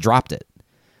just wouldn't have dropped it.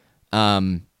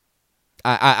 I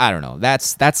don't know.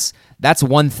 That's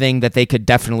one thing that they could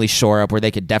definitely shore up, where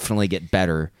they could definitely get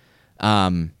better.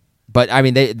 But I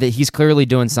mean, he's clearly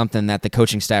doing something that the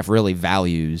coaching staff really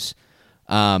values.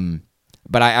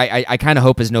 But I kind of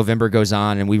hope as November goes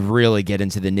on and we really get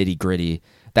into the nitty gritty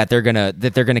that they're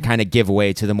gonna kind of give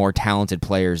way to the more talented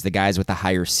players, the guys with the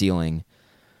higher ceiling.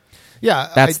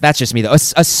 Yeah, that's just me though.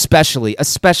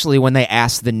 Especially when they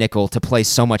ask the nickel to play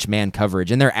so much man coverage,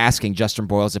 and they're asking Justin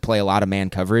Broyles to play a lot of man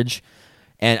coverage,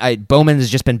 and Bowman has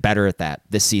just been better at that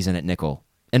this season at nickel,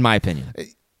 in my opinion.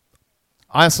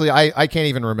 Honestly, I can't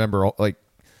even remember like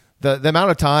the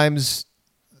amount of times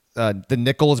the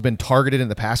nickel has been targeted in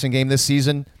the passing game this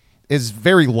season is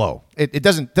very low. It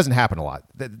doesn't happen a lot.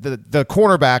 The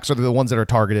cornerbacks are the ones that are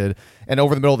targeted, and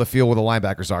over the middle of the field where the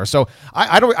linebackers are. So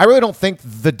I really don't think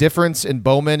the difference in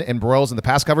Bowman and Broyles in the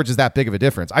pass coverage is that big of a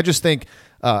difference. I just think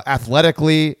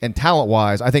athletically and talent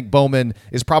wise, I think Bowman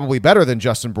is probably better than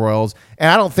Justin Broyles, and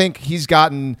I don't think he's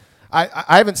gotten.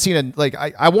 I haven't seen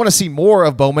I want to see more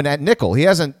of Bowman at nickel. He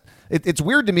hasn't. It's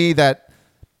weird to me that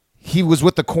he was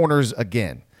with the corners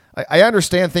again. I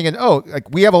understand thinking,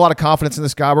 we have a lot of confidence in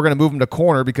this guy. We're going to move him to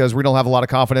corner because we don't have a lot of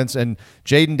confidence in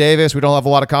Jaden Davis. We don't have a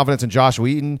lot of confidence in Josh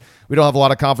Wheaton. We don't have a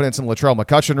lot of confidence in Latrell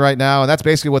McCutcheon right now. And that's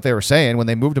basically what they were saying when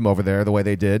they moved him over there the way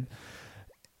they did.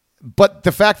 But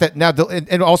the fact that now,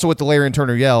 and also with Delarian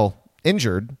Turner-Yell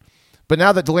injured, but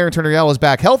now that Delarian Turner-Yell is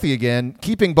back healthy again,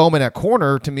 keeping Bowman at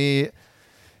corner to me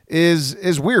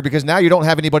is weird because now you don't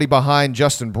have anybody behind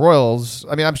Justin Broyles.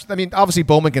 I mean, obviously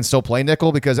Bowman can still play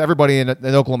nickel because everybody in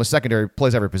Oklahoma secondary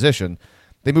plays every position.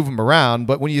 They move him around,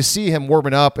 but when you see him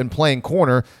warming up and playing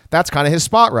corner, that's kind of his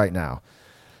spot right now.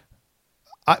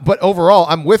 But overall,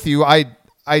 I'm with you.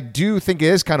 I do think it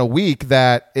is kind of weak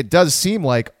that it does seem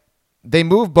like they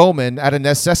move Bowman out of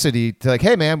necessity to like,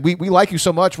 hey man, we like you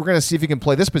so much, we're going to see if you can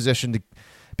play this position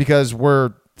because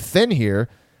we're thin here.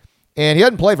 And he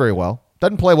doesn't play very well.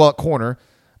 Doesn't play well at corner,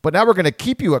 but now we're going to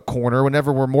keep you at corner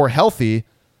whenever we're more healthy,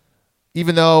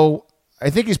 even though I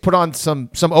think he's put on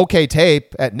some okay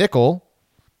tape at nickel.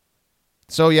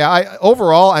 So yeah,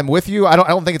 overall I'm with you. I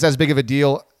don't think it's as big of a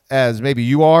deal as maybe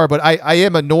you are, but I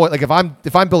am annoyed. Like if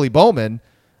I'm Billy Bowman,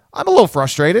 I'm a little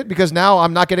frustrated because now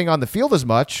I'm not getting on the field as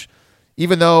much,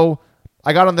 even though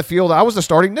I got on the field. I was the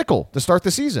starting nickel to start the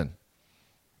season.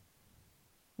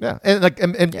 Yeah, and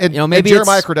maybe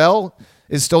Jeremiah Cradell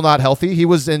is still not healthy. He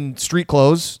was in street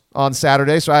clothes on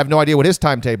Saturday, so I have no idea what his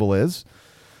timetable is.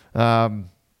 So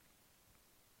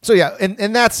yeah,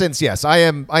 in that sense, yes, I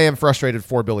am frustrated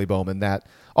for Billy Bowman that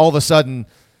all of a sudden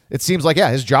it seems like,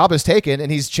 his job is taken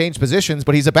and he's changed positions,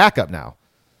 but he's a backup now.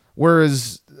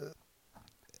 Whereas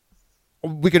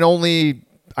we can only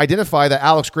identify that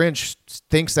Alex Grinch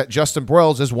thinks that Justin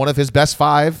Broiles is one of his best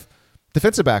 5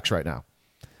 defensive backs right now.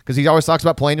 Because he always talks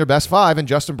about playing your best 5, and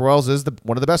Justin Broiles is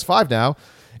one of the best 5 now.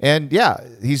 And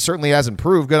he certainly has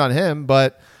improved. Good on him.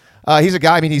 But he's a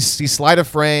guy. I mean, he's sleight of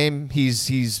frame.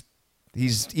 He's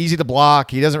easy to block.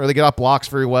 He doesn't really get off blocks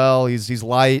very well. He's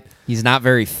light. He's not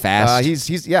very fast.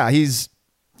 He's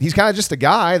kind of just a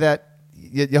guy that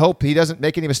you hope he doesn't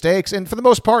make any mistakes. And for the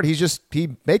most part, he's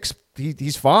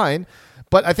fine.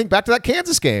 But I think back to that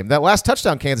Kansas game, that last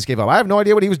touchdown Kansas gave up. I have no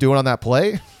idea what he was doing on that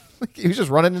play. He was just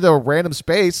running into a random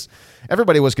space.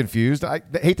 Everybody was confused. I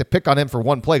hate to pick on him for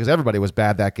one play because everybody was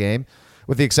bad that game,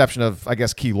 with the exception of, I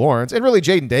guess, Key Lawrence. And really,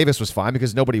 Jaden Davis was fine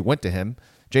because nobody went to him.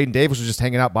 Jaden Davis was just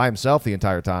hanging out by himself the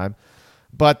entire time.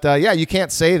 But, you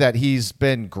can't say that he's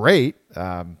been great.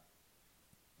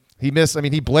 He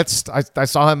blitzed. I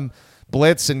saw him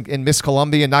blitz and miss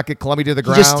Columbia and not get Columbia to the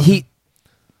ground. He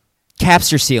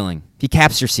caps your ceiling. He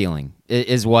caps your ceiling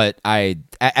is what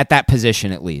at that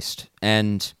position at least.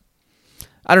 And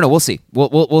I don't know. We'll see.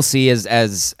 We'll see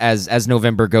as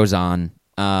November goes on.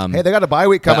 Hey, they got a bye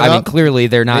week coming up. I mean, clearly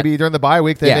they're not. Maybe during the bye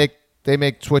week they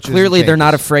make switches. Clearly they're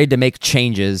not afraid to make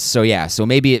changes. So so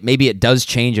maybe it does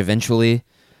change eventually.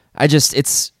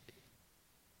 It's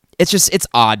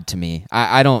odd to me.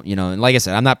 I don't, and like I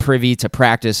said, I'm not privy to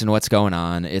practice and what's going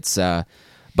on. It's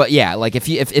but like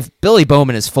if Billy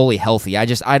Bowman is fully healthy,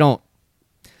 I don't.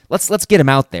 Let's get him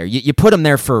out there. You put him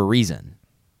there for a reason.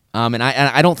 And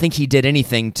I don't think he did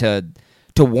anything to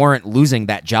warrant losing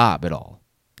that job at all.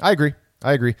 I agree.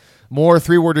 More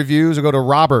 3-word reviews. We'll go to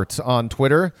Robert on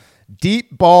Twitter.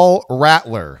 Deep ball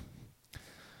rattler.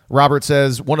 Robert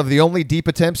says, one of the only deep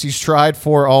attempts he's tried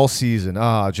for all season.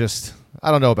 I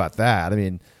don't know about that. I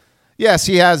mean, yes,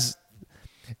 he has.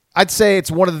 I'd say it's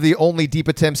one of the only deep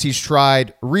attempts he's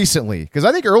tried recently. Because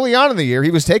I think early on in the year,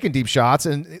 he was taking deep shots,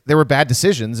 and there were bad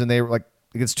decisions, and they were like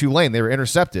against Tulane. They were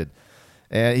intercepted.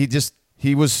 And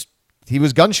he was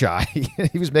gun shy.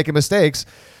 He was making mistakes.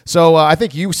 So I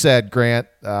think you said, Grant,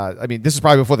 this is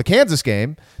probably before the Kansas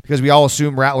game, because we all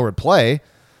assumed Rattler would play,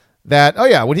 that,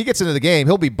 when he gets into the game,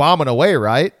 he'll be bombing away,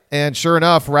 right? And sure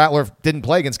enough, Rattler didn't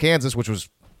play against Kansas, which was,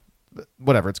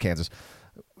 whatever, it's Kansas.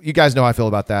 You guys know how I feel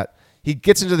about that. He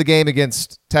gets into the game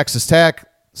against Texas Tech,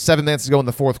 7 minutes to go in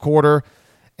the fourth quarter,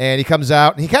 and he comes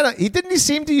out, and he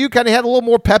seem to you kind of had a little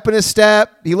more pep in his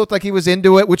step. He looked like he was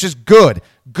into it, which is good.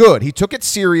 Good. He took it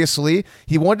seriously.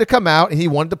 He wanted to come out, and he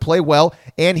wanted to play well,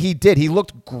 and he did. He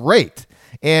looked great.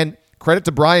 And credit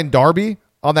to Brian Darby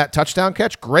on that touchdown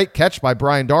catch. Great catch by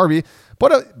Brian Darby.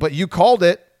 But you called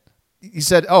it. You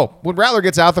said, when Rattler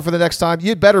gets out there for the next time,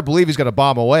 you'd better believe he's going to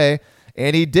bomb away.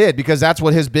 And he did, because that's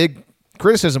what his big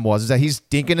criticism was, is that he's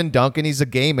dinking and dunking. He's a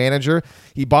game manager.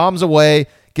 He bombs away,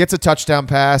 gets a touchdown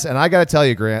pass. And I got to tell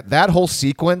you, Grant, that whole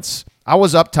sequence, I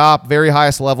was up top, very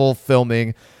highest level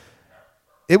filming.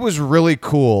 It was really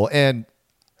cool. And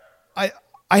I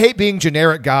hate being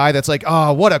generic guy that's like,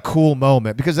 what a cool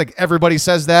moment, because like everybody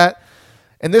says that.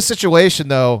 In this situation,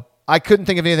 though, I couldn't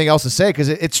think of anything else to say, because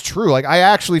it's true. Like, I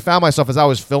actually found myself, as I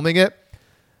was filming it,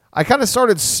 I kind of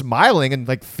started smiling and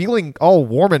like feeling all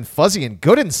warm and fuzzy and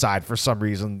good inside for some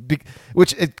reason,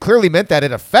 which it clearly meant that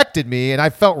it affected me. And I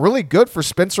felt really good for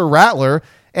Spencer Rattler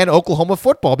and Oklahoma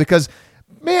football, because,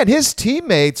 man, his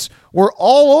teammates were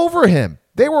all over him.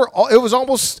 It was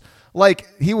almost like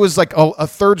he was like a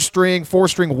third string,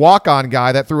 4th-string walk-on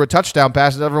guy that threw a touchdown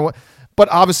pass at everyone. But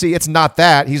obviously it's not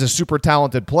that. He's a super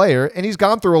talented player, and he's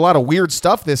gone through a lot of weird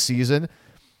stuff this season.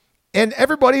 And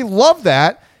everybody loved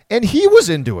that, and he was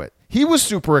into it. He was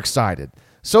super excited.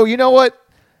 So you know what?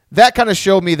 That kind of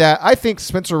showed me that I think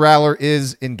Spencer Rattler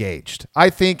is engaged. I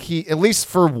think he, at least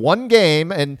for one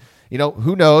game, and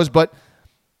who knows, but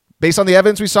based on the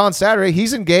evidence we saw on Saturday,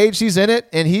 he's engaged, he's in it,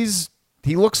 and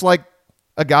he looks like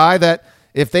a guy that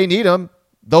if they need him,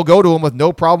 they'll go to him with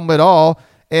no problem at all.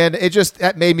 And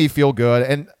that made me feel good.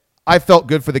 And I felt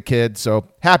good for the kid. So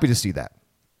happy to see that.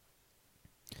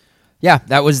 Yeah,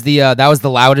 that was the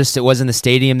loudest it was in the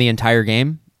stadium the entire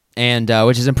game. And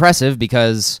which is impressive,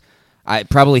 because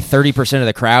probably 30% of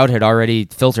the crowd had already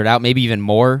filtered out, maybe even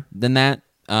more than that.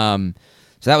 So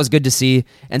that was good to see.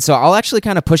 And so I'll actually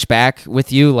kind of push back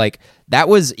with you. Like, that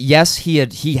was, yes,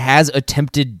 he has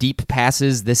attempted deep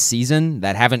passes this season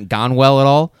that haven't gone well at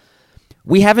all.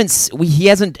 He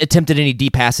hasn't attempted any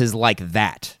deep passes like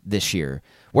that this year,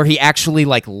 where he actually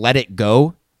like let it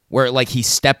go, where like he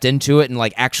stepped into it and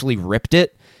like actually ripped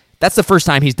it. That's the first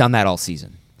time he's done that all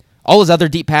season. All his other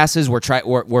deep passes were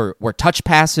touch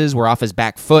passes, were off his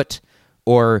back foot,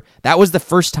 or that was the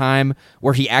first time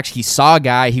where he actually saw a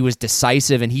guy, he was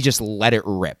decisive, and he just let it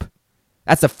rip.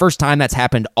 That's the first time that's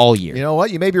happened all year. You know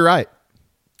what? You may be right.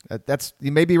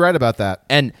 You may be right about that.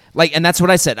 And that's what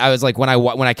I said. I was like, when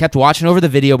I kept watching over the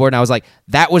video board, and I was like,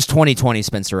 that was 2020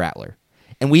 Spencer Rattler.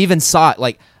 And we even saw it,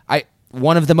 like,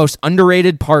 one of the most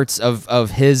underrated parts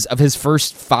of his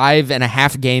first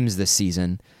 5.5 games this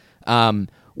season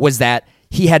was that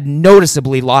he had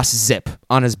noticeably lost zip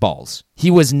on his balls. He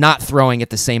was not throwing at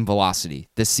the same velocity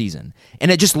this season.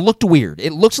 And it just looked weird.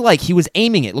 It looked like he was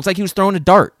aiming it. It looked like he was throwing a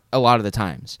dart a lot of the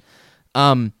times.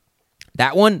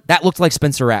 That looked like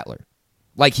Spencer Rattler.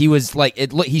 Like he was like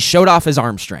he showed off his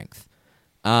arm strength.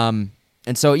 And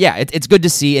so yeah, it's good to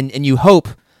see, and you hope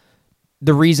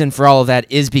the reason for all of that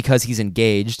is because he's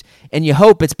engaged, and you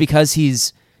hope it's because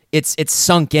it's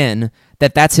sunk in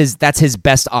that's his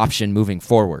best option moving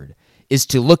forward, is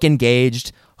to look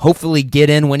engaged, hopefully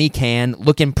get in when he can,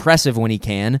 look impressive when he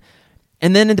can,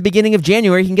 and then at the beginning of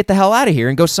January he can get the hell out of here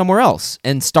and go somewhere else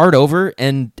and start over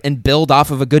and build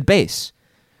off of a good base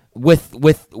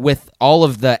with all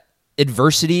of the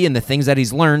adversity and the things that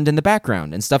he's learned in the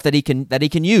background and stuff that he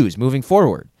can use moving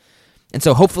forward. And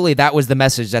so hopefully that was the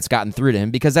message that's gotten through to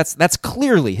him, because that's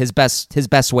clearly his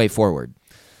best way forward.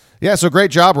 Yeah, so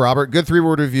great job, Robert. Good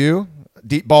 3-word review.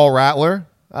 Deep ball Rattler.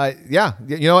 Yeah,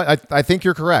 you know what? I think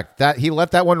you're correct. That he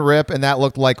let that one rip, and that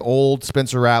looked like old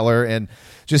Spencer Rattler. And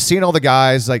just seeing all the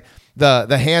guys, like the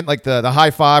hand, like the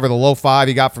high five or the low five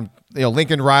he got from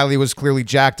Lincoln Riley was clearly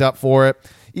jacked up for it.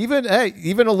 Even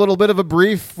a little bit of a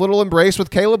brief little embrace with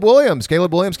Caleb Williams.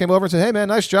 Caleb Williams came over and said, "Hey man,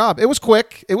 nice job." It was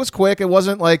quick. It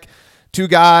wasn't like two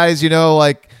guys,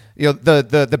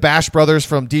 the Bash brothers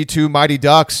from D2 Mighty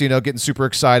Ducks, getting super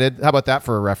excited. How about that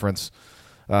for a reference?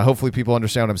 Hopefully people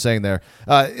understand what I'm saying there.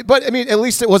 But I mean, at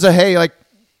least it was a, hey,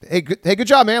 good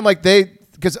job, man.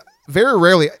 Because very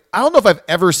rarely, I don't know if I've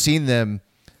ever seen them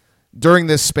during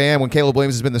this span when Caleb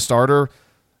Williams has been the starter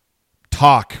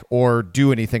talk or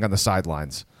do anything on the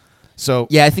sidelines. So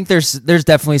yeah, I think there's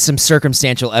definitely some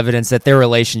circumstantial evidence that their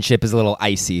relationship is a little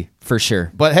icy for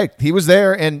sure. But hey, he was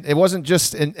there, and it wasn't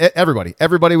just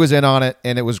everybody was in on it,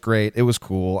 and it was great. It was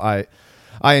cool. I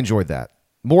enjoyed that.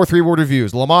 More 3-word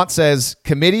reviews. Lamont says,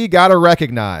 committee got to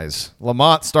recognize.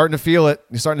 Lamont starting to feel it.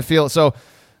 He's starting to feel it. So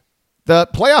the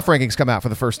playoff rankings come out for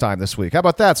the first time this week. How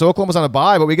about that? So Oklahoma's on a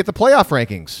bye, but we get the playoff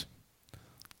rankings.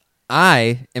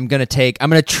 I'm going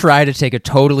to try to take a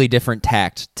totally different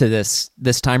tact to this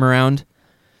time around,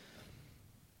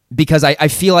 because I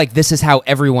feel like this is how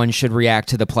everyone should react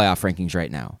to the playoff rankings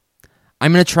right now.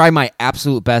 I'm going to try my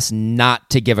absolute best not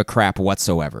to give a crap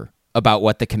whatsoever about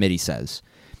what the committee says,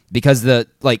 because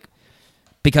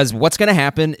what's going to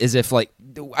happen is if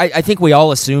I think we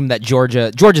all assume that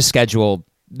Georgia's schedule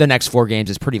the next 4 games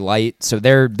is pretty light, so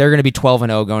they're going to be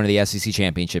 12-0 going to the SEC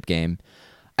championship game.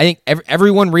 I think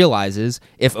everyone realizes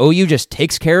if OU just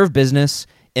takes care of business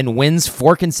and wins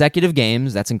 4 consecutive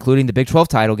games, that's including the Big 12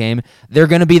 title game, they're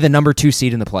going to be the number 2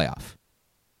 seed in the playoff.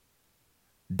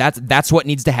 That's what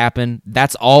needs to happen.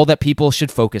 That's all that people should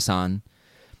focus on.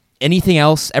 Everything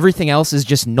else is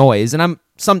just noise. And I'm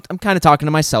kind of talking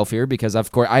to myself here, because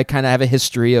of course I kind of have a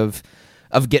history of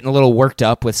getting a little worked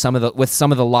up with some of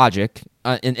the logic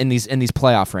in these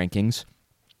playoff rankings.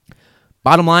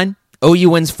 Bottom line,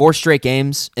 OU wins 4 straight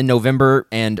games in November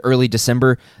and early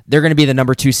December. They're going to be the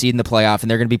number 2 seed in the playoff, and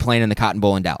they're going to be playing in the Cotton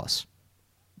Bowl in Dallas.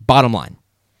 Bottom line.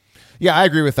 Yeah, I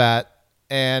agree with that.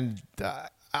 And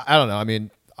I don't know. I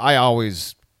mean,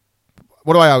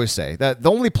 what do I always say? That the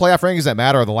only playoff rankings that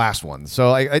matter are the last ones.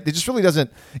 So it just really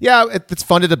doesn't. Yeah, it's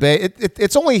fun to debate.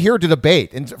 It's only here to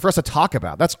debate and for us to talk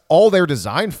about. That's all they're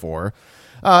designed for.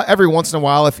 Every once in a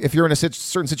while, if you're in a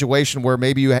certain situation where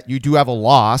maybe you do have a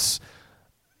loss,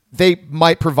 they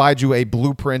might provide you a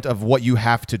blueprint of what you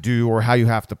have to do or how you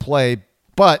have to play.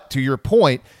 But to your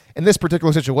point, in this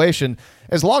particular situation,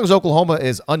 as long as Oklahoma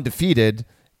is undefeated,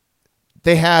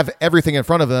 they have everything in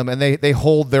front of them, and they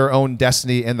hold their own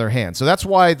destiny in their hands. So that's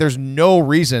why there's no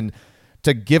reason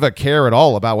to give a care at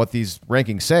all about what these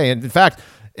rankings say. And in fact,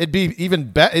 it'd be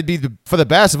for the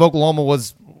best if Oklahoma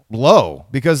was low,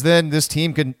 because then this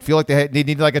team can feel like they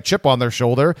need like a chip on their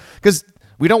shoulder, because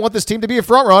we don't want this team to be a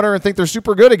front runner and think they're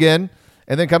super good again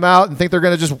and then come out and think they're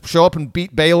going to just show up and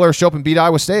beat Baylor, show up and beat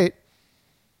Iowa State.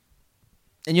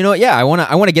 And you know what? Yeah, I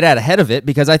want to get out ahead of it,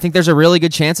 because I think there's a really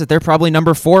good chance that they're probably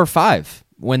number 4 or 5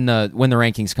 when the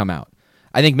rankings come out.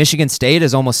 I think Michigan State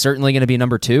is almost certainly going to be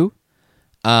number 2.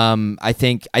 I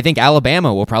think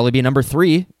Alabama will probably be number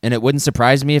 3, and it wouldn't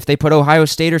surprise me if they put Ohio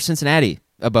State or Cincinnati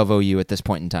above OU at this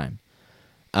point in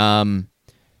time.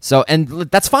 So, and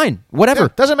that's fine. Whatever. Yeah,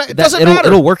 doesn't matter.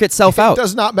 It'll work itself out. It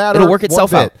does not matter. It'll work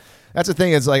itself out. That's the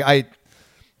thing. Is like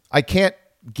I can't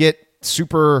get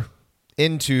super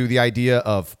into the idea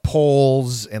of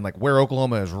polls and like where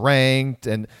Oklahoma is ranked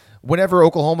and whenever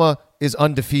Oklahoma is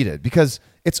undefeated, because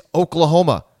it's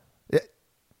Oklahoma.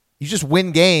 You just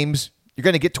win games, you're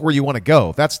going to get to where you want to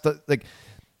go. That's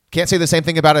can't say the same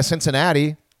thing about a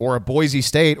Cincinnati or a Boise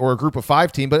State or a Group of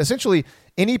 5 team, but essentially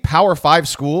any Power 5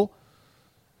 school,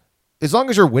 as long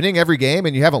as you're winning every game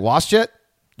and you haven't lost yet,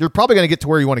 you're probably going to get to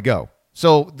where you want to go.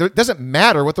 So it doesn't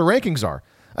matter what the rankings are.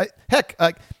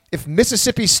 If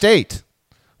Mississippi State,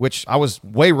 which I was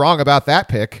way wrong about that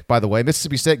pick, by the way,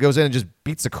 Mississippi State goes in and just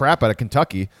beats the crap out of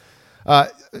Kentucky.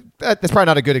 That's probably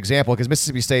not a good example because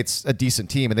Mississippi State's a decent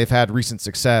team and they've had recent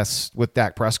success with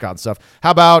Dak Prescott and stuff.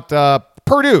 How about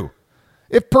Purdue?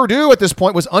 If Purdue at this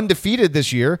point was undefeated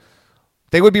this year,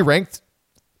 they would be ranked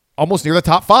almost near the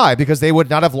top 5 because they would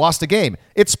not have lost a game.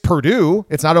 It's Purdue.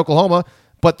 It's not Oklahoma,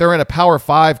 but they're in a Power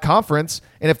 5 conference.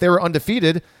 And if they were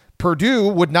undefeated, Purdue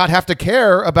would not have to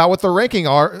care about what their ranking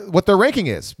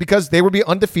is because they would be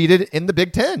undefeated in the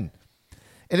Big Ten.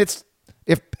 And if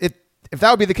that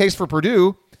would be the case for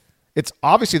Purdue, it's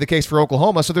obviously the case for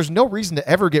Oklahoma. So there's no reason to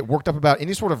ever get worked up about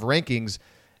any sort of rankings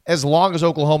as long as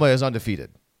Oklahoma is undefeated.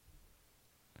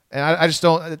 And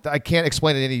I can't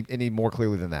explain it any more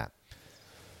clearly than that.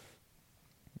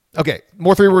 Okay,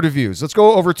 more 3-word reviews. Let's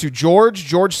go over to George.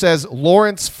 George says,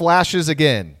 Lawrence flashes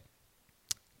again.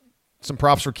 Some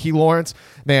props for Key Lawrence.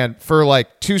 Man, for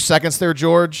like 2 seconds there,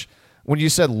 George, when you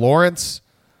said Lawrence,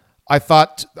 I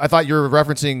thought you were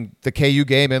referencing the KU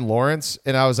game in Lawrence,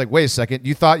 and I was like, wait a second,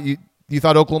 you thought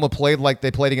Oklahoma played like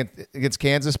they played against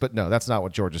Kansas, but no, that's not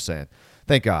what George is saying.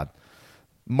 Thank God.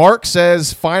 Mark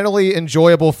says, finally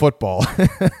enjoyable football.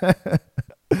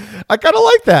 I kind of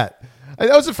like that.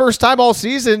 That was the first time all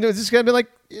season. It was just gonna be like,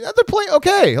 they're playing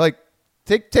okay. Like,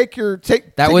 take that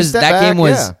game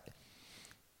was. Yeah.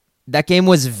 That game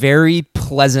was very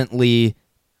pleasantly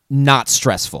not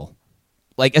stressful.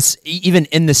 Like even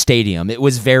in the stadium, it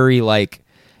was very like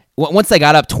once they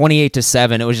got up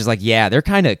 28-7, it was just like, yeah, they're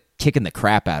kind of kicking the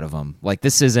crap out of them. Like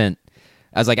this isn't.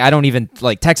 I was like, I don't even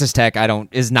like Texas Tech.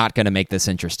 Is not going to make this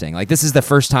interesting. Like this is the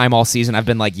first time all season I've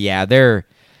been like, yeah, they're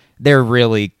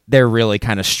really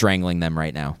kind of strangling them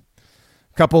right now.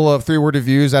 A couple of 3-word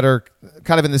reviews that are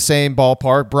kind of in the same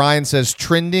ballpark. Brian says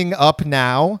trending up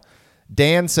now.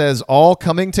 Dan says all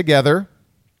coming together.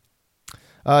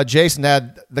 Jason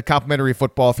had the complimentary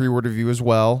football 3-word review as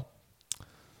well.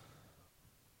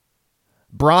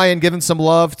 Brian giving some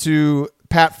love to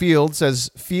Pat Fields, says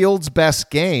Fields' best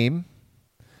game.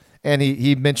 And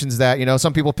he mentions that,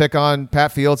 some people pick on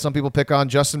Pat Fields, some people pick on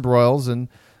Justin Broyles, and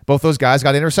both those guys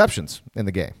got interceptions in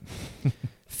the game.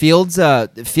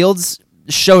 Fields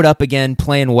showed up again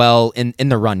playing well in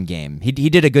the run game. He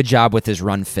did a good job with his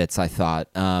run fits, I thought.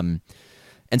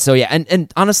 And so, yeah,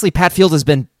 and honestly, Pat Fields has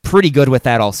been pretty good with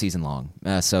that all season long.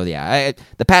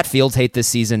 The Pat Fields hate this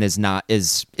season is not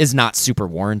super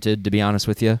warranted, to be honest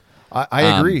with you. I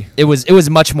agree. It was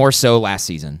much more so last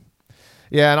season.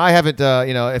 Yeah, and I haven't,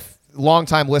 if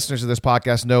longtime listeners of this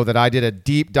podcast know that I did a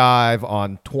deep dive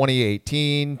on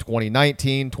 2018,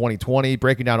 2019, 2020,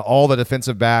 breaking down all the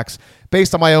defensive backs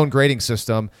based on my own grading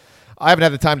system. I haven't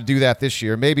had the time to do that this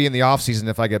year. Maybe in the offseason,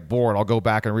 if I get bored, I'll go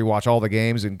back and rewatch all the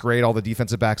games and grade all the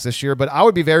defensive backs this year. But I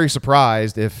would be very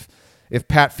surprised if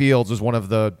Pat Fields was one of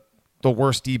the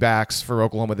worst D-backs for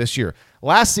Oklahoma this year.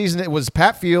 Last season, it was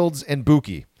Pat Fields and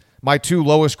Buki, my 2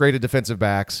 lowest graded defensive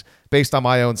backs based on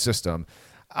my own system.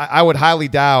 I would highly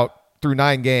doubt through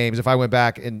 9 games, if I went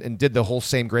back and did the whole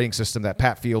same grading system, that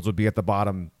Pat Fields would be at the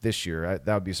bottom this year.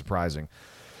 That would be surprising.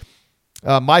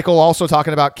 Michael also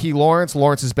talking about Key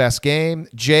Lawrence's best game.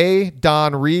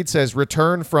 Don Reed says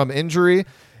return from injury.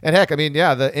 And heck,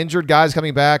 the injured guys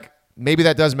coming back, maybe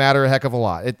that does matter a heck of a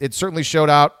lot. It certainly showed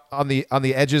out on the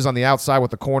edges, on the outside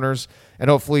with the corners, and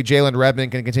hopefully Jalen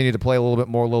Redmond can continue to play a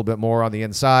little bit more on the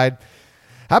inside.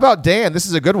 How about Dan? This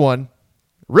is a good one.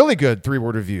 Really good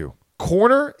 3-word review.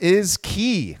 Corner is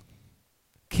key.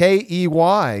 Key.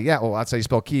 Yeah, well, that's how you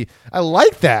spell key. I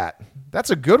like that. That's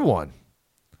a good one.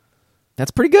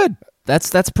 That's pretty good.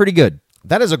 That's pretty good.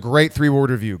 That is a great 3-word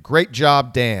review. Great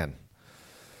job, Dan.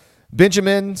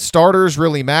 Benjamin, starters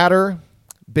really matter.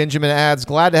 Benjamin adds,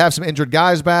 glad to have some injured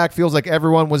guys back. Feels like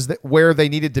everyone was where they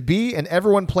needed to be, and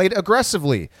everyone played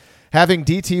aggressively. Having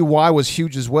DTY was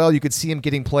huge as well. You could see him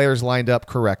getting players lined up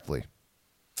correctly.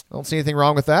 I don't see anything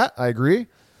wrong with that. I agree.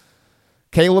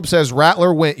 Caleb says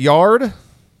Rattler went yard.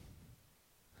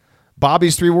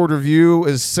 Bobby's 3-word review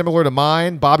is similar to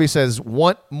mine. Bobby says,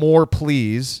 want more,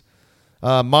 please.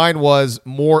 Mine was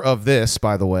more of this,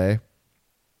 by the way.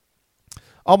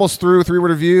 Almost through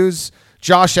 3-word reviews.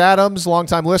 Josh Adams,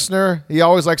 longtime listener, he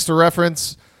always likes to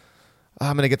reference,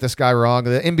 I'm going to get this guy wrong,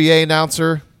 the NBA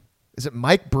announcer. Is it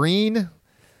Mike Breen?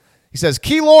 He says,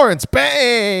 Key Lawrence,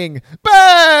 bang,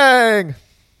 bang.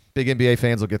 Big NBA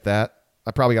fans will get that.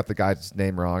 I probably got the guy's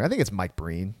name wrong. I think it's Mike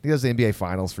Breen. He does the NBA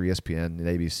Finals for ESPN and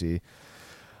ABC.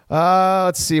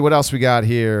 Let's see what else we got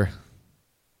here.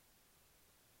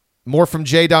 More from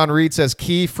J. Don Reed says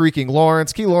Key freaking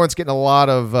Lawrence. Key Lawrence getting a lot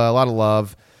of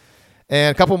love,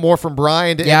 and a couple more from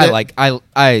Brian.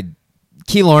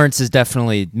 Key Lawrence is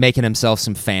definitely making himself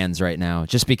some fans right now,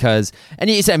 just because. And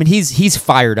he's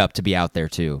fired up to be out there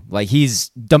too. Like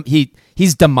he's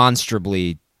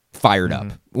demonstrably fired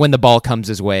up when the ball comes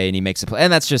his way and he makes a play,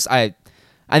 and that's just I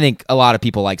think a lot of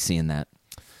people like seeing that.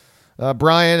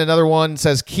 Brian, another one,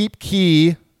 says keep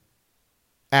Key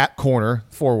at corner,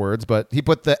 4 words, but he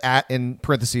put the at in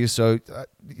parentheses, so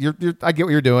I get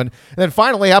what you're doing. And then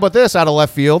finally, how about this out of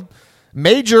left field?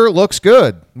 Major looks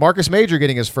good. Marcus Major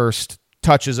getting his first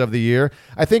touches of the year.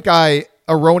 I think I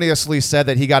erroneously said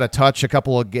that he got a touch a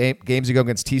couple of games ago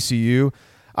against TCU.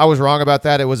 I was wrong about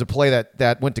that. It was a play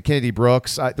that went to Kennedy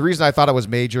Brooks. The reason I thought it was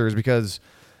Major is because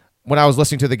when I was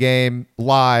listening to the game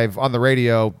live on the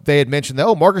radio, they had mentioned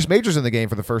that, Marcus Major's in the game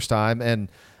for the first time, and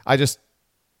I just,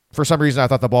 for some reason, I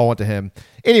thought the ball went to him.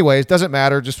 Anyways, doesn't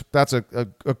matter. Just that's a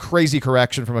crazy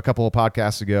correction from a couple of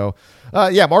podcasts ago.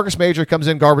 Marcus Major comes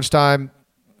in garbage time.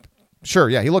 Sure,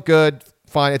 yeah, he looked good.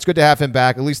 Fine. It's good to have him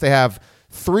back. At least they have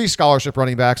 3 scholarship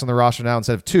running backs on the roster now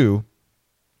instead of 2.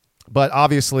 But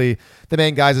obviously, the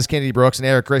main guys is Kennedy Brooks and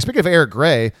Eric Gray. Speaking of Eric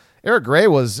Gray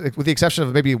was, with the exception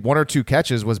of maybe 1 or 2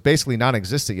 catches, was basically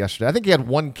non-existent yesterday. I think he had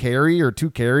 1 carry or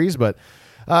 2 carries. But,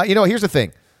 here's the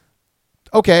thing.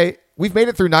 Okay, we've made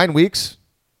it through 9 weeks,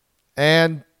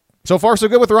 and so far so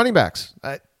good with the running backs.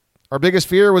 Our biggest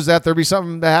fear was that there'd be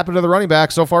something that happened to the running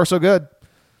backs. So far so good.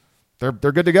 They're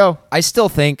good to go. I still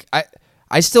think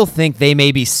they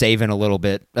may be saving a little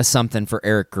bit of something for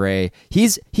Eric Gray.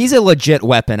 He's a legit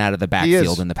weapon out of the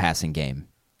backfield in the passing game.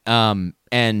 And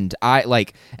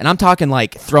I'm talking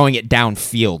like throwing it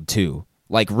downfield too,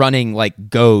 like running like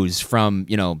goes from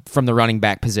the running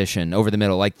back position over the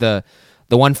middle, like the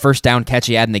one first down catch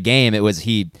he had in the game. It was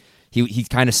he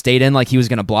kind of stayed in like he was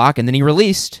going to block, and then he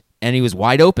released and he was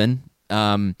wide open.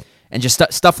 And just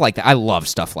stuff like that. I love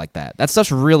stuff like that. That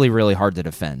stuff's really, really hard to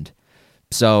defend.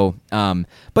 So,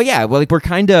 but yeah, well, like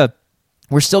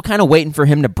we're still kind of waiting for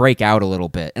him to break out a little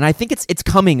bit, and I think it's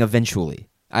coming eventually.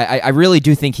 I really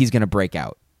do think he's going to break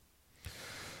out.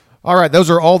 All right, those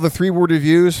are all the 3-word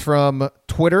reviews from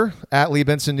Twitter at Lee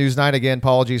Benson News 9. Again,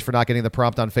 apologies for not getting the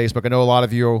prompt on Facebook. I know a lot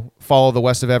of you follow the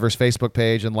West of Evers Facebook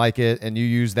page and like it, and you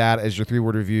use that as your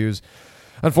 3-word reviews.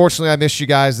 Unfortunately, I missed you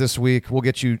guys this week. We'll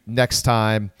get you next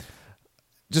time.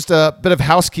 Just a bit of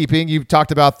housekeeping. You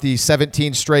talked about the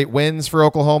 17 straight wins for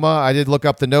Oklahoma. I did look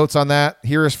up the notes on that.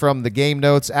 Here is from the game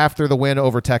notes after the win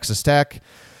over Texas Tech.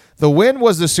 The win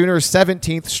was the Sooners'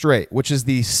 17th straight, which is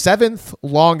the 7th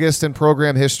longest in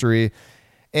program history.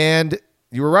 And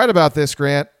you were right about this,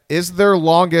 Grant. Is their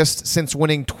longest since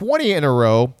winning 20 in a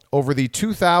row over the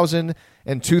 2000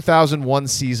 and 2001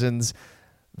 seasons.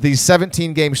 The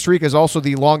 17-game streak is also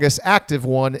the longest active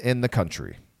one in the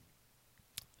country.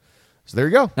 So there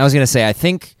you go. I was going to say, I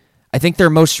think their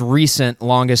most recent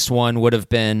longest one would have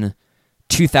been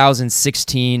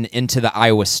 2016 into the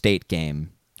Iowa State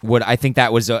game. I think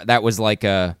that was like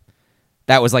a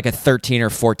 13 or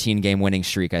 14 game winning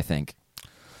streak, I think.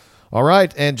 All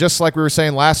right, and just like we were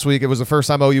saying last week, it was the first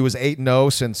time OU was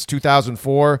 8-0 since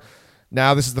 2004.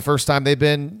 Now this is the first time they've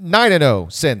been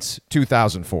 9-0 since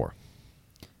 2004.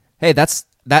 Hey, that's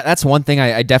one thing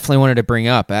I definitely wanted to bring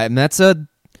up. I mean, that's a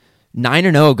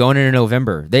 9-0 going into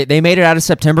November. They made it out of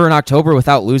September and October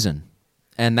without losing,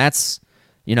 and that's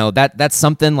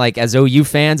something like, as OU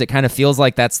fans, it kind of feels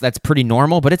like that's pretty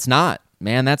normal, but it's not,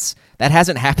 man. That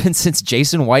hasn't happened since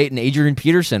Jason White and Adrian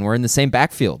Peterson were in the same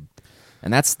backfield,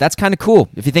 and that's kind of cool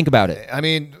if you think about it. I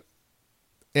mean,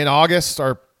 in August,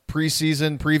 our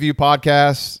preseason preview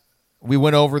podcast, we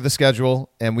went over the schedule,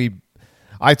 and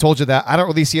I told you that I don't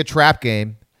really see a trap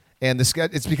game, and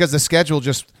it's because the schedule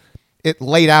it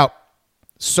laid out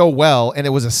so well, and it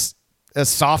was a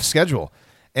soft schedule.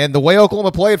 And the way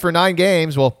Oklahoma played for 9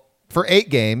 games, for 8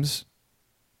 games,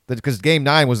 because game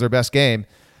 9 was their best game,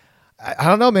 I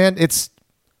don't know, man. It's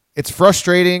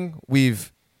frustrating.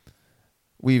 We've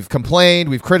complained,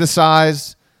 we've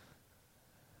criticized.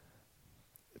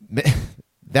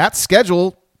 That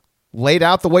schedule laid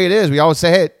out the way it is. We always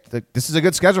say, hey, this is a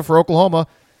good schedule for Oklahoma.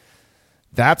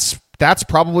 That's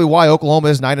probably why Oklahoma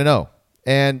is 9-0.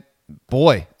 And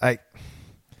boy,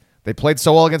 they played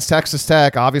so well against Texas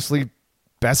Tech. Obviously,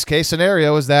 best case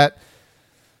scenario is that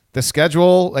the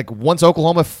schedule, like once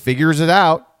Oklahoma figures it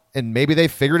out, and maybe they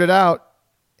figured it out,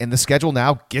 and the schedule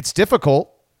now gets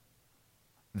difficult,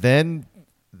 then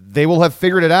they will have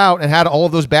figured it out and had all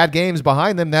of those bad games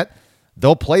behind them that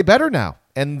they'll play better now.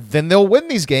 And then they'll win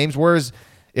these games. Whereas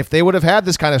if they would have had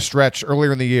this kind of stretch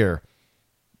earlier in the year,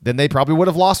 then they probably would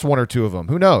have lost one or two of them.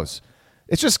 Who knows?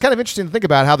 It's just kind of interesting to think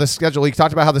about how the schedule, he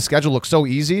talked about how the schedule looks so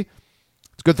easy.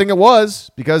 It's a good thing it was,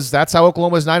 because that's how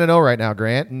Oklahoma is 9-0 right now,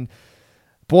 Grant. And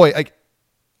boy, a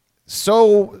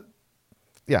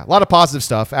lot of positive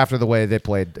stuff after the way they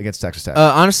played against Texas Tech.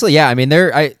 Honestly, yeah. I mean,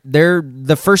 they're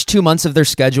the first 2 months of their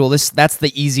schedule. That's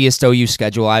the easiest OU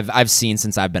schedule I've seen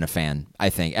since I've been a fan, I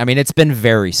think. I mean, it's been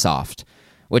very soft,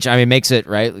 which I mean makes it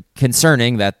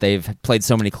concerning that they've played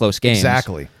so many close games.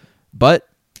 Exactly. But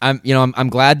I'm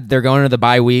glad they're going to the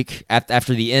bye week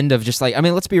after the end of just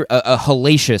let's be a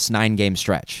hellacious 9-game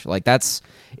stretch.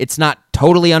 It's not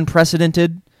totally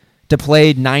unprecedented to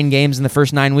play 9 games in the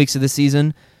first 9 weeks of the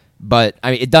season. But I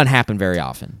mean, it doesn't happen very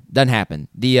often. Doesn't happen.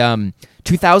 The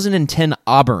 2010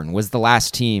 Auburn was the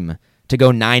last team to go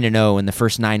 9-0 in the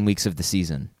first 9 weeks of the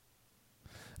season.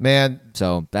 Man,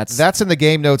 so that's in the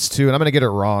game notes too, and I'm going to get it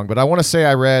wrong, but I want to say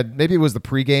I read, maybe it was the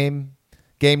pregame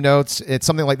game notes. It's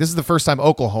something like, this is the first time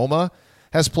Oklahoma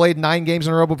has played 9 games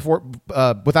in a row before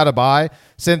without a bye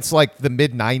since like the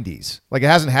mid '90s. Like it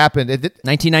hasn't happened.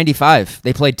 1995,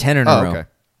 they played 10 in a row. Okay.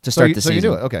 To start the season. So you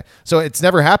knew it. Okay. So it's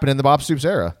never happened in the Bob Stoops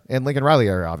era and Lincoln Riley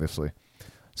era, obviously.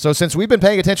 So since we've been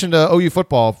paying attention to OU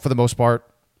football for the most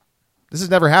part, this has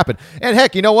never happened. And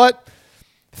heck, you know what?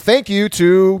 Thank you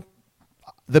to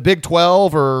the Big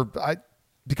 12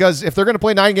 because if they're going to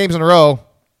play 9 games in a row,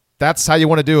 that's how you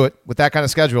want to do it with that kind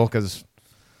of schedule, because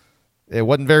it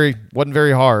wasn't very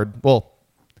hard. Well,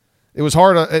 it was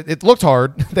hard. It looked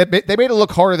hard. They made it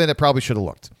look harder than it probably should have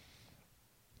looked.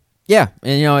 Yeah,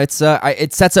 and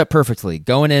it sets up perfectly.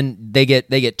 Going in, they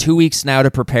get 2 weeks now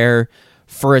to prepare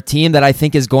for a team that I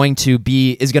think is going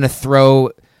to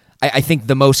throw, I think,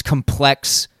 the most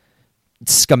complex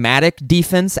schematic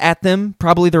defense at them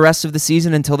probably the rest of the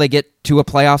season until they get to a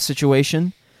playoff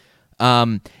situation.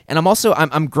 And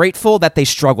I'm grateful that they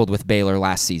struggled with Baylor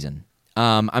last season.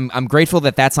 I'm grateful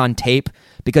that that's on tape,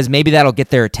 because maybe that'll get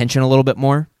their attention a little bit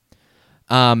more.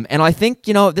 And I think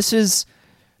this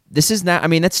is not. I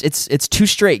mean, it's 2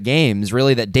 straight games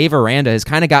really that Dave Aranda has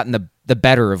kind of gotten the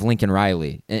better of Lincoln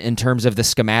Riley in terms of the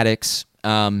schematics.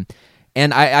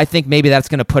 And I think maybe that's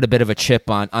going to put a bit of a chip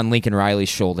on Lincoln Riley's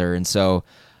shoulder. And so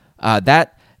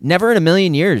that never in a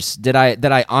million years did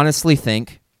I honestly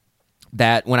think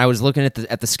that when I was looking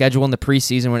at the schedule in the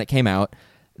preseason when it came out,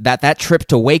 that trip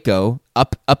to Waco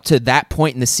up to that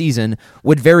point in the season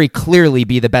would very clearly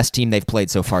be the best team they've played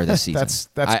so far this season.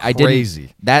 That's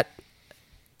crazy.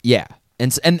 Yeah,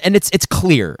 and it's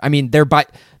clear. I mean,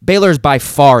 Baylor's by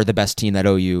far the best team that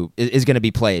OU is going to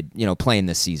be playing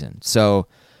this season. So,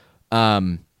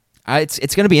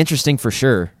 it's going to be interesting for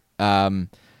sure.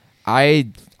 I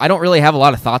don't really have a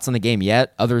lot of thoughts on the game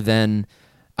yet, other than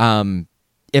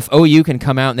if OU can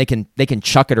come out and they can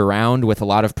chuck it around with a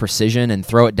lot of precision and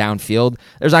throw it downfield,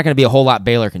 there's not going to be a whole lot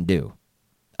Baylor can do.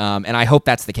 And I hope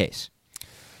that's the case.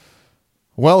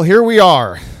 Well, here we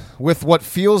are with what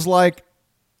feels like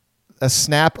a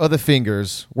snap of the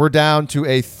fingers. We're down to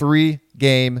a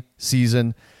 3-game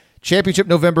season. Championship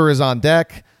November is on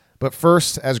deck. But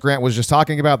first, as Grant was just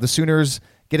talking about, the Sooners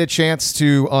get a chance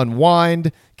to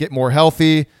unwind, get more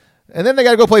healthy, and then they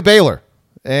got to go play Baylor.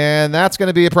 And that's going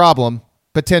to be a problem,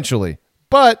 potentially.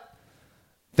 But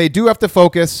they do have to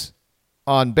focus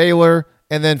on Baylor.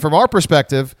 And then from our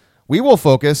perspective, we will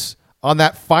focus on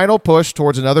that final push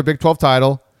towards another Big 12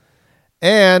 title.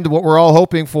 And what we're all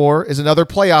hoping for is another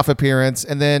playoff appearance,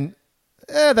 and then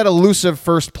that elusive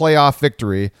first playoff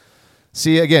victory.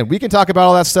 See, again, we can talk about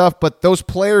all that stuff, but those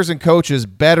players and coaches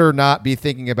better not be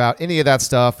thinking about any of that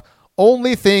stuff.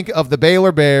 Only think of the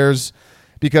Baylor Bears,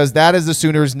 because that is the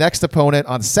Sooners' next opponent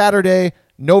on Saturday,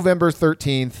 November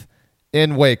 13th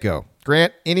in Waco.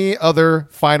 Grant, any other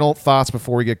final thoughts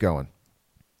before we get going?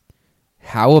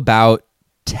 How about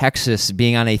Texas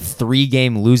being on a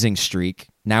 3-game losing streak,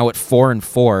 now at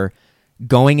 4-4,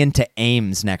 going into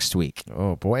Ames next week?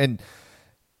 Oh boy! And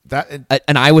that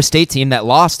an Iowa State team that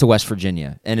lost to West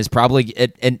Virginia and is probably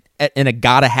in a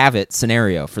gotta have it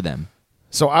scenario for them.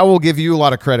 So I will give you a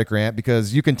lot of credit, Grant,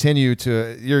 because you continue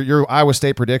to your Iowa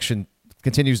State prediction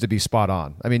continues to be spot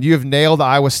on. I mean, you have nailed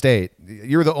Iowa State.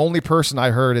 You're the only person I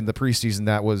heard in the preseason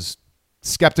that was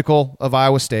skeptical of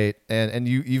Iowa State, and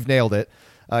you've nailed it.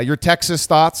 Your Texas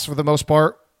thoughts, for the most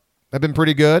part, have been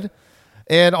pretty good.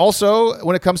 And also,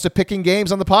 when it comes to picking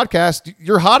games on the podcast,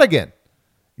 you're hot again.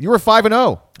 You were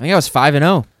 5-0. I think I was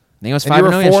 5-0. I think it was 5-0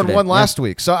 and you were 4-1 yesterday. last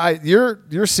week. So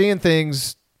you're seeing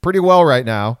things pretty well right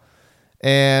now.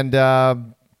 And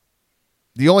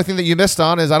the only thing that you missed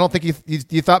on is I don't think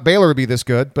you thought Baylor would be this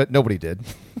good, but nobody did.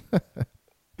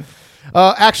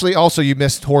 Actually, also you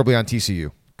missed horribly on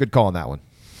TCU. Good call on that one.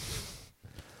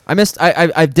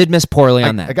 I did miss poorly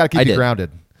on that. I got to keep you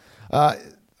grounded.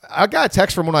 I got a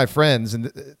text from one of my friends,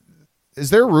 and is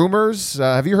there rumors?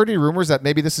 Have you heard any rumors that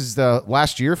maybe this is the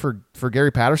last year for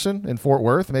Gary Patterson in Fort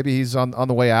Worth? Maybe he's on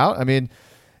the way out. I mean,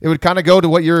 it would kind of go to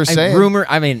what you were saying.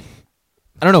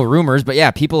 I don't know rumors, but yeah,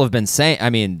 people have been saying.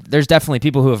 I mean, there's definitely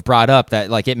people who have brought up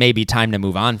that like it may be time to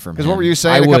move on from him. Because what were you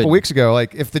saying a couple weeks ago?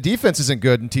 Like, if the defense isn't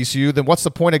good in TCU, then what's the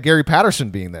point of Gary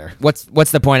Patterson being there? What's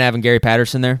the point of having Gary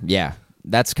Patterson there? Yeah,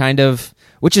 that's kind of,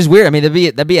 which is weird. I mean,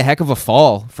 that'd be a heck of a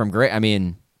fall from Gray. I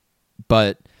mean,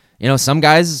 but some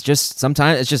guys just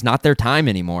sometimes it's just not their time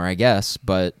anymore, I guess.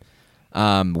 But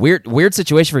weird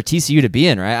situation for TCU to be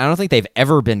in, right? I don't think they've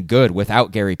ever been good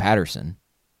without Gary Patterson.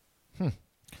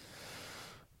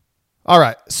 All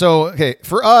right. So, okay,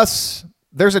 for us,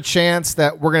 there's a chance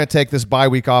that we're going to take this bye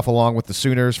week off along with the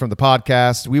Sooners from the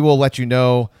podcast. We will let you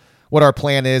know what our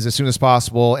plan is as soon as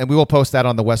possible, and we will post that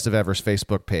on the West of Everest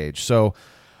Facebook page. So,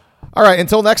 all right,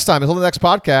 until next time, until the next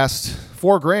podcast,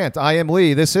 for Grant, I am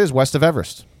Lee. This is West of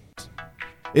Everest.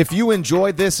 If you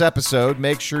enjoyed this episode,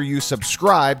 make sure you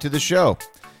subscribe to the show.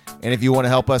 And if you want to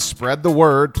help us spread the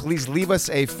word, please leave us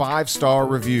a 5-star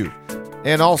review.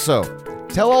 And also,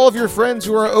 tell all of your friends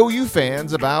who are OU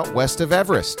fans about West of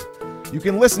Everest. You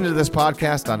can listen to this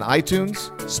podcast on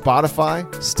iTunes,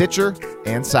 Spotify, Stitcher,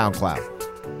 and SoundCloud.